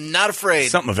in. I'm not afraid.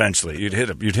 Something eventually. You'd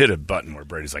hit a button where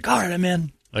Brady's like, all right, I'm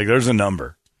in. Like, there's a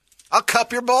number. I'll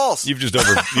cup your balls. You've just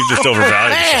overvalued yourself.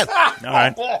 All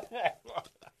right.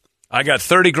 I got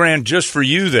 $30,000 just for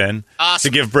you then to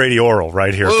give Brady oral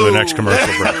right here for the next commercial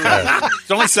break.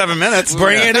 It's only 7 minutes.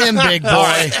 Bring it in, big boy. All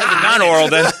right. Not oral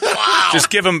then. Wow. Just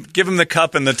give him the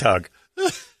cup and the tug.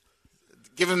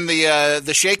 Give him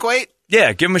the shake weight?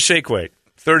 Yeah, give him a shake weight.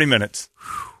 30 minutes.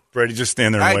 Brady, just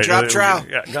stand there and All right, wait. drop trow.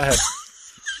 Yeah, go ahead.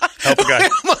 Help a guy.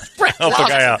 Help a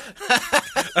guy out.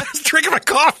 I was drinking my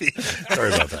coffee.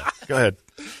 Sorry about that. Go ahead.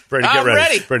 Brady, get I'm ready.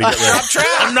 ready. Brady, get ready. Drop trow.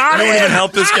 I'm not You in. won't even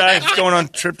help this guy. He's going on a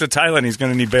trip to Thailand. He's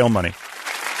going to need bail money.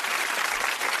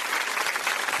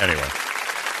 Anyway.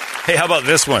 Hey, how about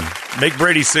this one? Make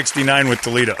Brady 69 with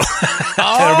Toledo.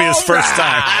 That'll be his first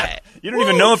time. You don't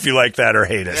even know if you like that or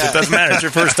hate it. It doesn't matter. It's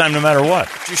your first time no matter what.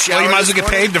 Well, you might as well get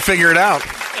paid to figure it out.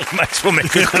 You might as well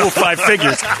make a cool 5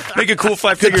 figures. Make a cool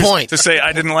 5 figures point. to say,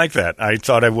 I didn't like that. I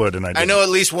thought I would, and I didn't. I know at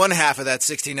least one half of that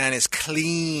 69 is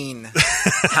clean.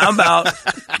 How about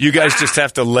you guys just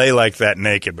have to lay like that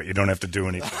naked, but you don't have to do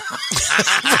anything?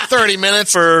 30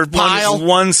 minutes For pile.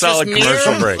 one solid Just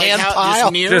commercial near? break. Like And how- pile.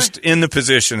 Just near? Just in the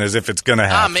position as if it's going to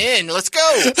happen. I'm in. Let's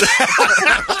go.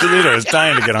 Toledo is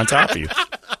dying to get on top of you.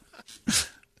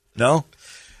 No?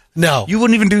 No. You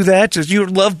wouldn't even do that. Just you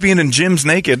love being in gyms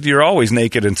naked. You're always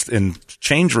naked in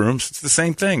change rooms. It's the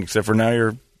same thing, except for now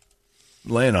you're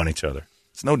laying on each other.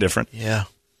 It's no different. Yeah.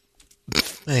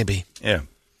 Maybe. Yeah.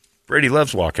 Brady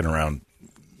loves walking around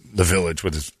the village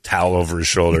with his towel over his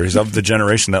shoulder. He's of the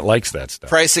generation that likes that stuff.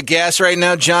 Price of gas right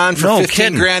now, John, for No 15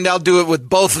 kidding. grand, I'll do it with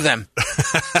both of them.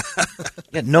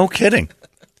 Yeah, no kidding.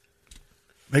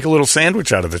 Make a little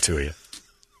sandwich out of the two of you.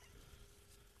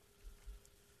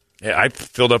 Yeah, I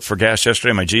filled up for gas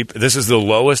yesterday in my Jeep. This is the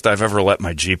lowest I've ever let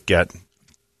my Jeep get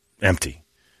empty.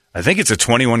 I think it's a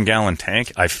 21-gallon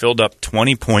tank. I filled up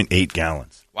 20.8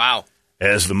 gallons. Wow.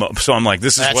 As so I'm like,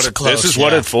 this is That's what close, this is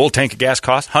what yeah. a full tank of gas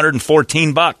costs.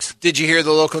 $114. Did you hear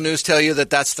the local news tell you that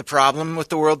that's the problem with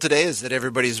the world today, is that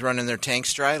everybody's running their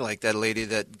tanks dry, like that lady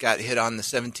that got hit on the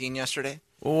 17 yesterday?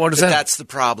 Well, what is that? That's the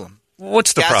problem.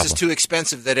 What's the Gas problem? is too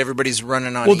expensive that everybody's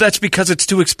running on. Well, E. that's because it's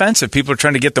too expensive. People are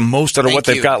trying to get the most out of Thank what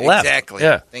they've you. got left. Exactly.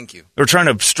 Yeah. Thank you. They're trying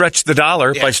to stretch the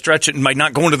dollar Yeah. by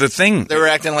not going to the thing. They were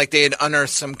acting like they had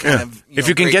unearthed some kind of. If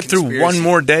you can great get through conspiracy. one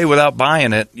more day without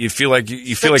buying it, you feel like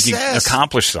you feel like you Success.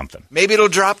 accomplished something. Maybe it'll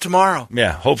drop tomorrow.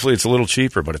 Yeah, hopefully it's a little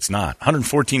cheaper, but it's not.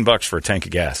 $114 for a tank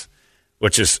of gas,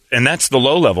 and that's the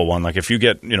low level one. Like if you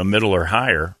get middle or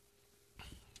higher,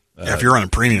 If you're running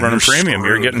premium, you're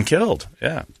screwed. getting killed.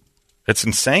 Yeah, it's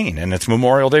insane, and it's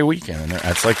Memorial Day weekend, and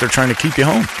it's like they're trying to keep you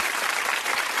home.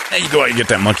 And you go out and get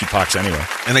that monkeypox anyway.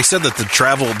 And they said that the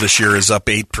travel this year is up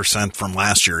 8% from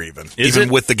last year, even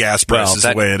it? with the gas prices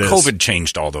the way it is. COVID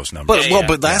changed all those numbers.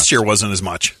 But last year wasn't as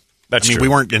much. That's true. we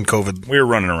weren't in COVID. We were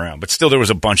running around, but still there was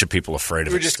a bunch of people afraid of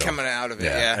it. We were just still. coming out of it.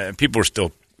 Yeah. People were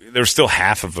still. there was still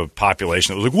half of a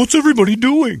population that was like, what's everybody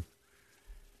doing?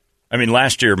 I mean,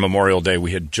 last year, Memorial Day,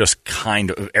 we had just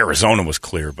Arizona was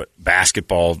clear, but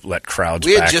basketball let crowds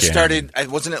back in. We had just started,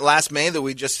 wasn't it last May that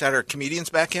we just had our comedians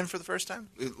back in for the first time?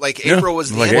 Like April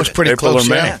was the end. It was pretty close,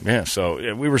 Yeah,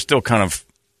 so we were still kind of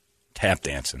tap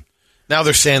dancing. Now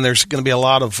they're saying there's going to be a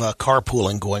lot of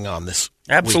carpooling going on this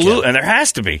Absolutely, weekend. and there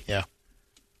has to be. Yeah.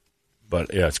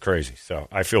 But, yeah, it's crazy. So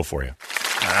I feel for you.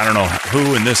 I don't know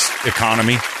who in this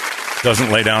economy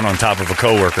doesn't lay down on top of a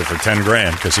coworker for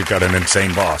 $10,000 because you've got an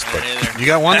insane boss. But you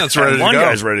got one that's ready to go. One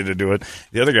guy's ready to do it.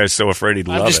 The other guy's so afraid he'd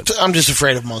love it. I'm just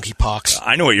afraid of monkeypox.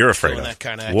 I know what you're afraid of. That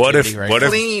kind of What if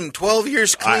clean 12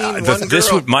 years clean?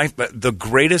 The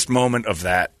greatest moment of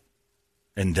that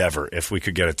endeavor, if we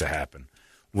could get it to happen,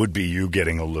 would be you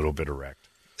getting a little bit erect.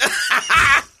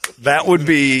 That would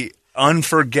be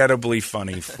unforgettably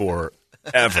funny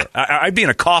forever. I'd be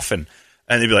in a coffin.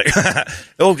 And they'd be like,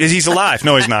 oh, he's alive.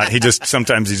 No, he's not.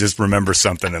 Sometimes he just remembers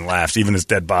something and laughs. Even his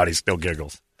dead body still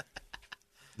giggles.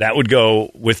 That would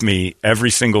go with me every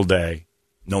single day,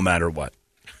 no matter what.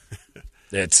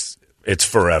 It's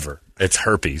forever. It's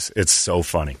herpes. It's so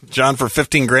funny. John, for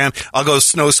 $15,000, I'll go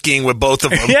snow skiing with both of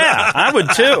them. Yeah, I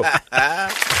would too.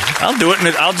 I'll do it,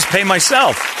 and I'll just pay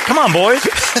myself. Come on, boys.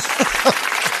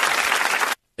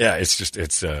 Yeah,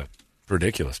 it's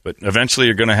ridiculous. But eventually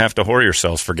you're going to have to whore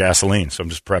yourselves for gasoline, so I'm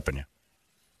just prepping you.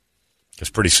 Because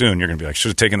pretty soon you're going to be like,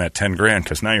 should have taken that $10,000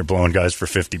 because now you're blowing guys for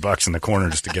 $50 in the corner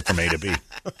just to get from A to B.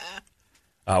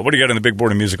 What do you got in the big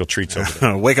board of musical treats over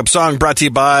there? Wake Up Song brought to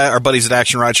you by our buddies at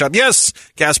Action Ride Shop. Yes,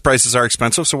 gas prices are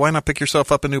expensive, so why not pick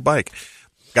yourself up a new bike?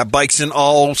 Got bikes in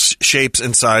all shapes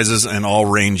and sizes and all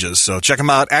ranges. So check them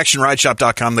out,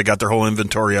 actionrideshop.com. They got their whole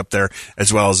inventory up there,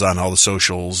 as well as on all the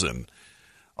socials and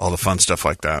all the fun stuff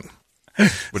like that.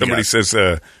 Somebody says,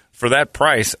 for that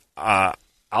price,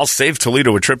 I'll save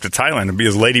Toledo a trip to Thailand and be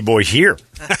his ladyboy here.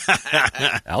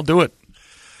 I'll do it.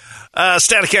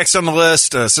 Static X on the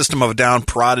list, System of a Down,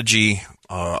 Prodigy,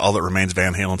 All That Remains,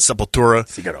 Van Halen, Sepultura.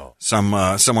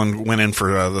 Someone went in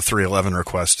for the 311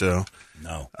 request, too.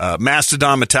 No.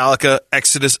 Mastodon, Metallica,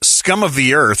 Exodus, Scum of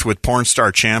the Earth with Porn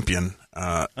Star Champion,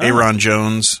 Aaron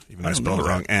Jones, even though I spelled it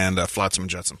wrong, and Flotsam and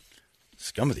Jetsam.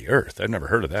 Scum of the Earth. I've never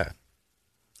heard of that.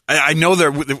 I know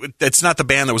it's not the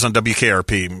band that was on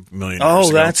WKRP million years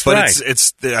ago. That's right.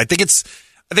 But I think it's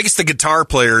the guitar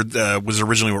player was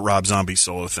originally with Rob Zombie's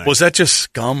solo thing. Was that just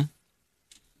Scum?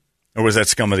 Or was that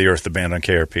Scum of the Earth, the band on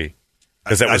KRP?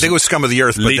 I think it was Scum of the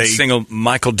Earth. Lead single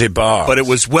Michael DeBar. But it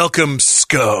was Welcome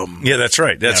Scum. Yeah, that's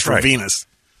right. That's from right. Venus.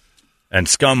 And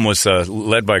Scum was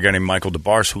led by a guy named Michael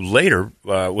DeBars, who later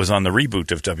was on the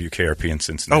reboot of WKRP in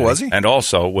Cincinnati. Oh, was he? And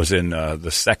also was in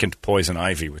the second Poison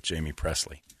Ivy with Jamie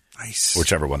Presley. Nice.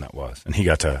 Whichever one that was. And he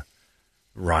got to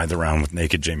ride around with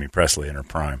naked Jamie Presley in her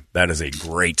prime. That is a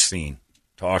great scene.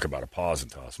 Talk about a pause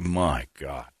and toss. My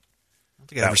God. I don't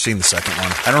think I've ever seen the second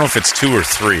one. I don't know if it's 2 or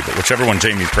 3, but whichever one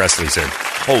Jamie Presley's in.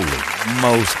 Holy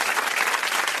Moses.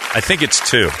 I think it's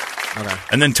 2. Okay.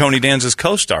 And then Tony Danza's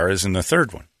co-star is in the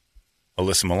third one.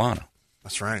 Alyssa Milano.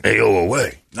 That's right. Hey, go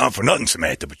away. Not for nothing,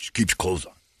 Samantha, but you keep your clothes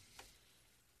on.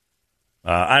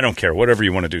 I don't care. Whatever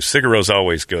you want to do. Cigaro's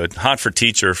always good. Hot for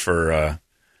Teacher for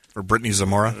Brittany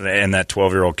Zamora. And that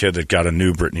 12-year-old kid that got a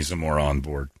new Brittany Zamora on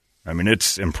board. I mean,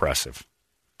 it's impressive.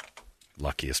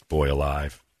 Luckiest boy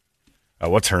alive.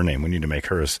 What's her name? We need to make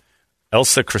hers.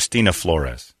 Elsa Cristina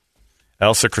Flores.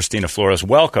 Elsa Cristina Flores,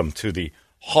 welcome to the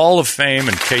Hall of Fame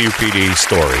and KUPD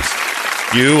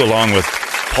stories. You, along with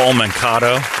Paul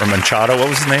Manchado, what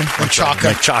was his name?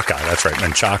 Menchaca, that's right,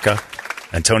 Menchaca.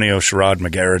 Antonio Sherrod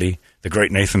McGarity, the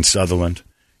great Nathan Sutherland.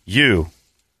 You,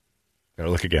 gotta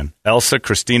look again, Elsa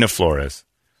Cristina Flores,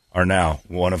 are now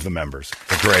one of the members,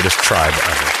 the greatest tribe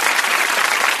ever.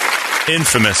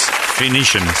 Infamous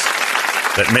Phoenicians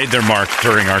that made their mark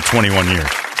during our 21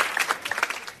 years.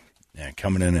 Yeah,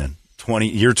 coming in.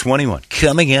 Year 21.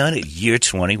 Coming out at year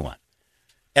 21.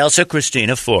 Elsa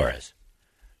Cristina Flores.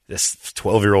 This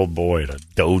 12-year-old boy at a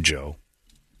dojo.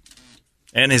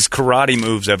 And his karate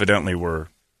moves evidently were,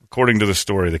 according to the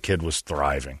story, the kid was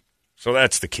thriving. So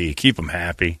that's the key. Keep him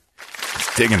happy.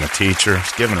 He's digging the teacher.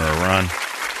 He's giving her a run.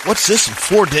 What's this, in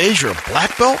 4 days you're a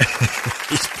black belt?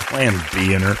 He's playing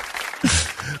B in her.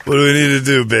 What do we need to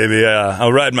do, baby?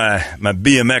 I'll ride my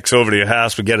BMX over to your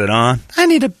house. We get it on. I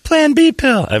need a Plan B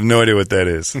pill. I have no idea what that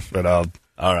is, but all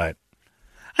right.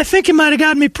 I think you might have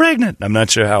gotten me pregnant. I'm not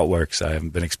sure how it works. I haven't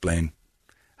been explained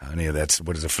how any of that's.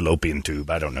 What is a fallopian tube?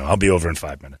 I don't know. I'll be over in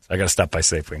 5 minutes. I got to stop by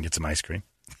Safeway and get some ice cream.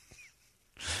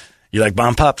 You like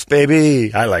Bomb Pops,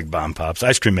 baby? I like Bomb Pops.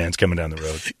 Ice Cream Man's coming down the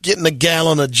road. Getting a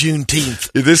gallon of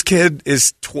Juneteenth. This kid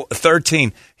is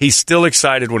 13. He's still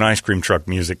excited when ice cream truck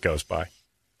music goes by.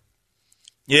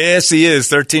 Yes, he is.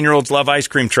 13-year-olds love ice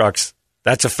cream trucks.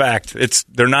 That's a fact.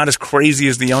 They're not as crazy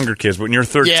as the younger kids. But when you're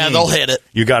 13, yeah, they'll hit it.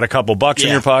 You got a couple bucks in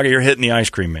your pocket, you're hitting the Ice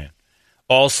Cream Man.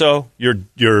 Also,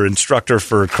 your instructor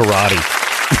for karate.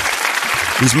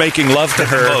 He's making love to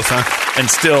her. Both, huh? And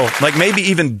still, like maybe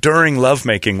even during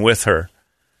lovemaking with her,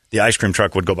 the ice cream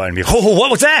truck would go by and be, oh,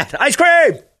 what was that? Ice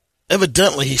cream!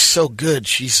 Evidently, he's so good,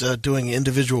 she's doing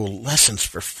individual lessons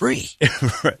for free.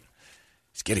 Right.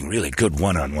 He's getting really good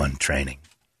one-on-one training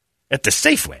at the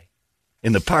Safeway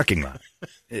in the parking lot.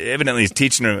 Evidently, he's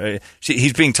teaching her.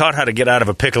 He's being taught how to get out of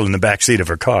a pickle in the back seat of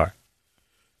her car.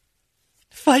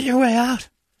 Fight your way out.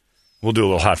 We'll do a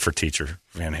little Hot for Teacher,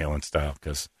 Van Halen style,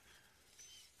 because,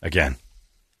 again,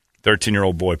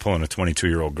 13-year-old boy pulling a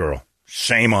 22-year-old girl.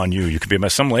 Shame on you. You could be.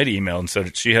 Some lady emailed and said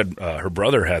that she had her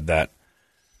brother had that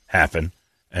happen,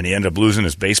 and he ended up losing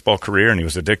his baseball career, and he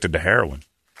was addicted to heroin.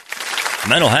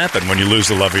 And that'll happen when you lose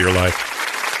the love of your life.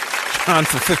 On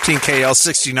for 15K,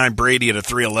 L69 Brady at a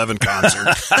 311 concert.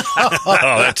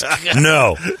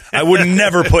 No, I would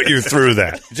never put you through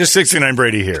that. Just 69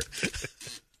 Brady here.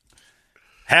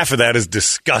 Half of that is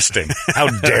disgusting. How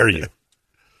dare you?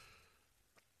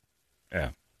 Yeah.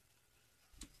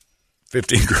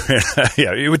 15 grand.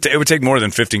 Yeah, it would take more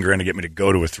than 15 grand to get me to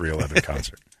go to a 311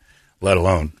 concert, let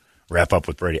alone wrap up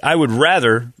with Brady. I would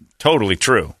rather, totally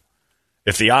true,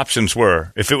 if the options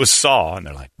were, if it was Saw, and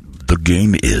they're like, the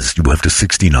game is you have to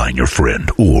 69 your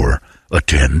friend or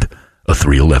attend a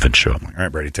 311 show. All right,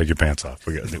 Brady, take your pants off.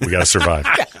 We got to survive.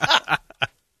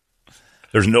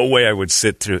 There's no way I would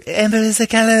sit through. Amber is the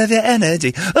color of your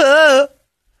energy. Oh.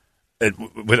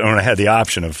 When I had the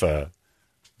option of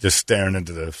just staring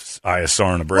into the eye of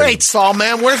Sauron of Brady. Wait, Saw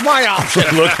man, where's my option?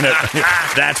 Looking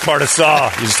at that's part of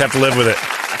Saw. You just have to live with it.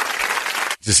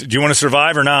 Do you want to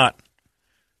survive or not?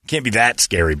 Can't be that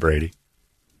scary, Brady.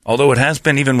 Although it has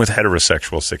been even with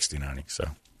heterosexual 69ing. So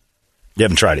you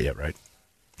haven't tried it yet, right?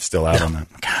 Still out on that?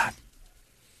 God.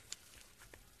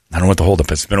 I don't know what the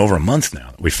holdup is. It's been over a month now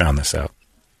that we found this out.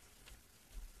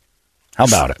 How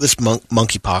about it? This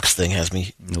monkeypox thing has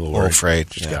me a little afraid.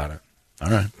 Just got it. All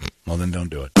right. Well, then don't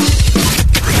do it.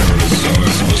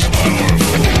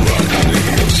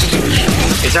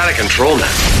 It's out of control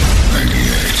now.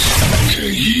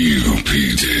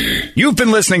 KUPD. You've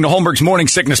been listening to Holmberg's Morning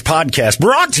Sickness Podcast,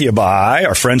 brought to you by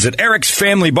our friends at Eric's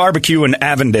Family Barbecue in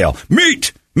Avondale.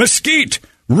 Meet, mesquite,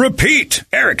 repeat.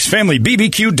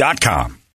 Eric'sFamilyBBQ.com.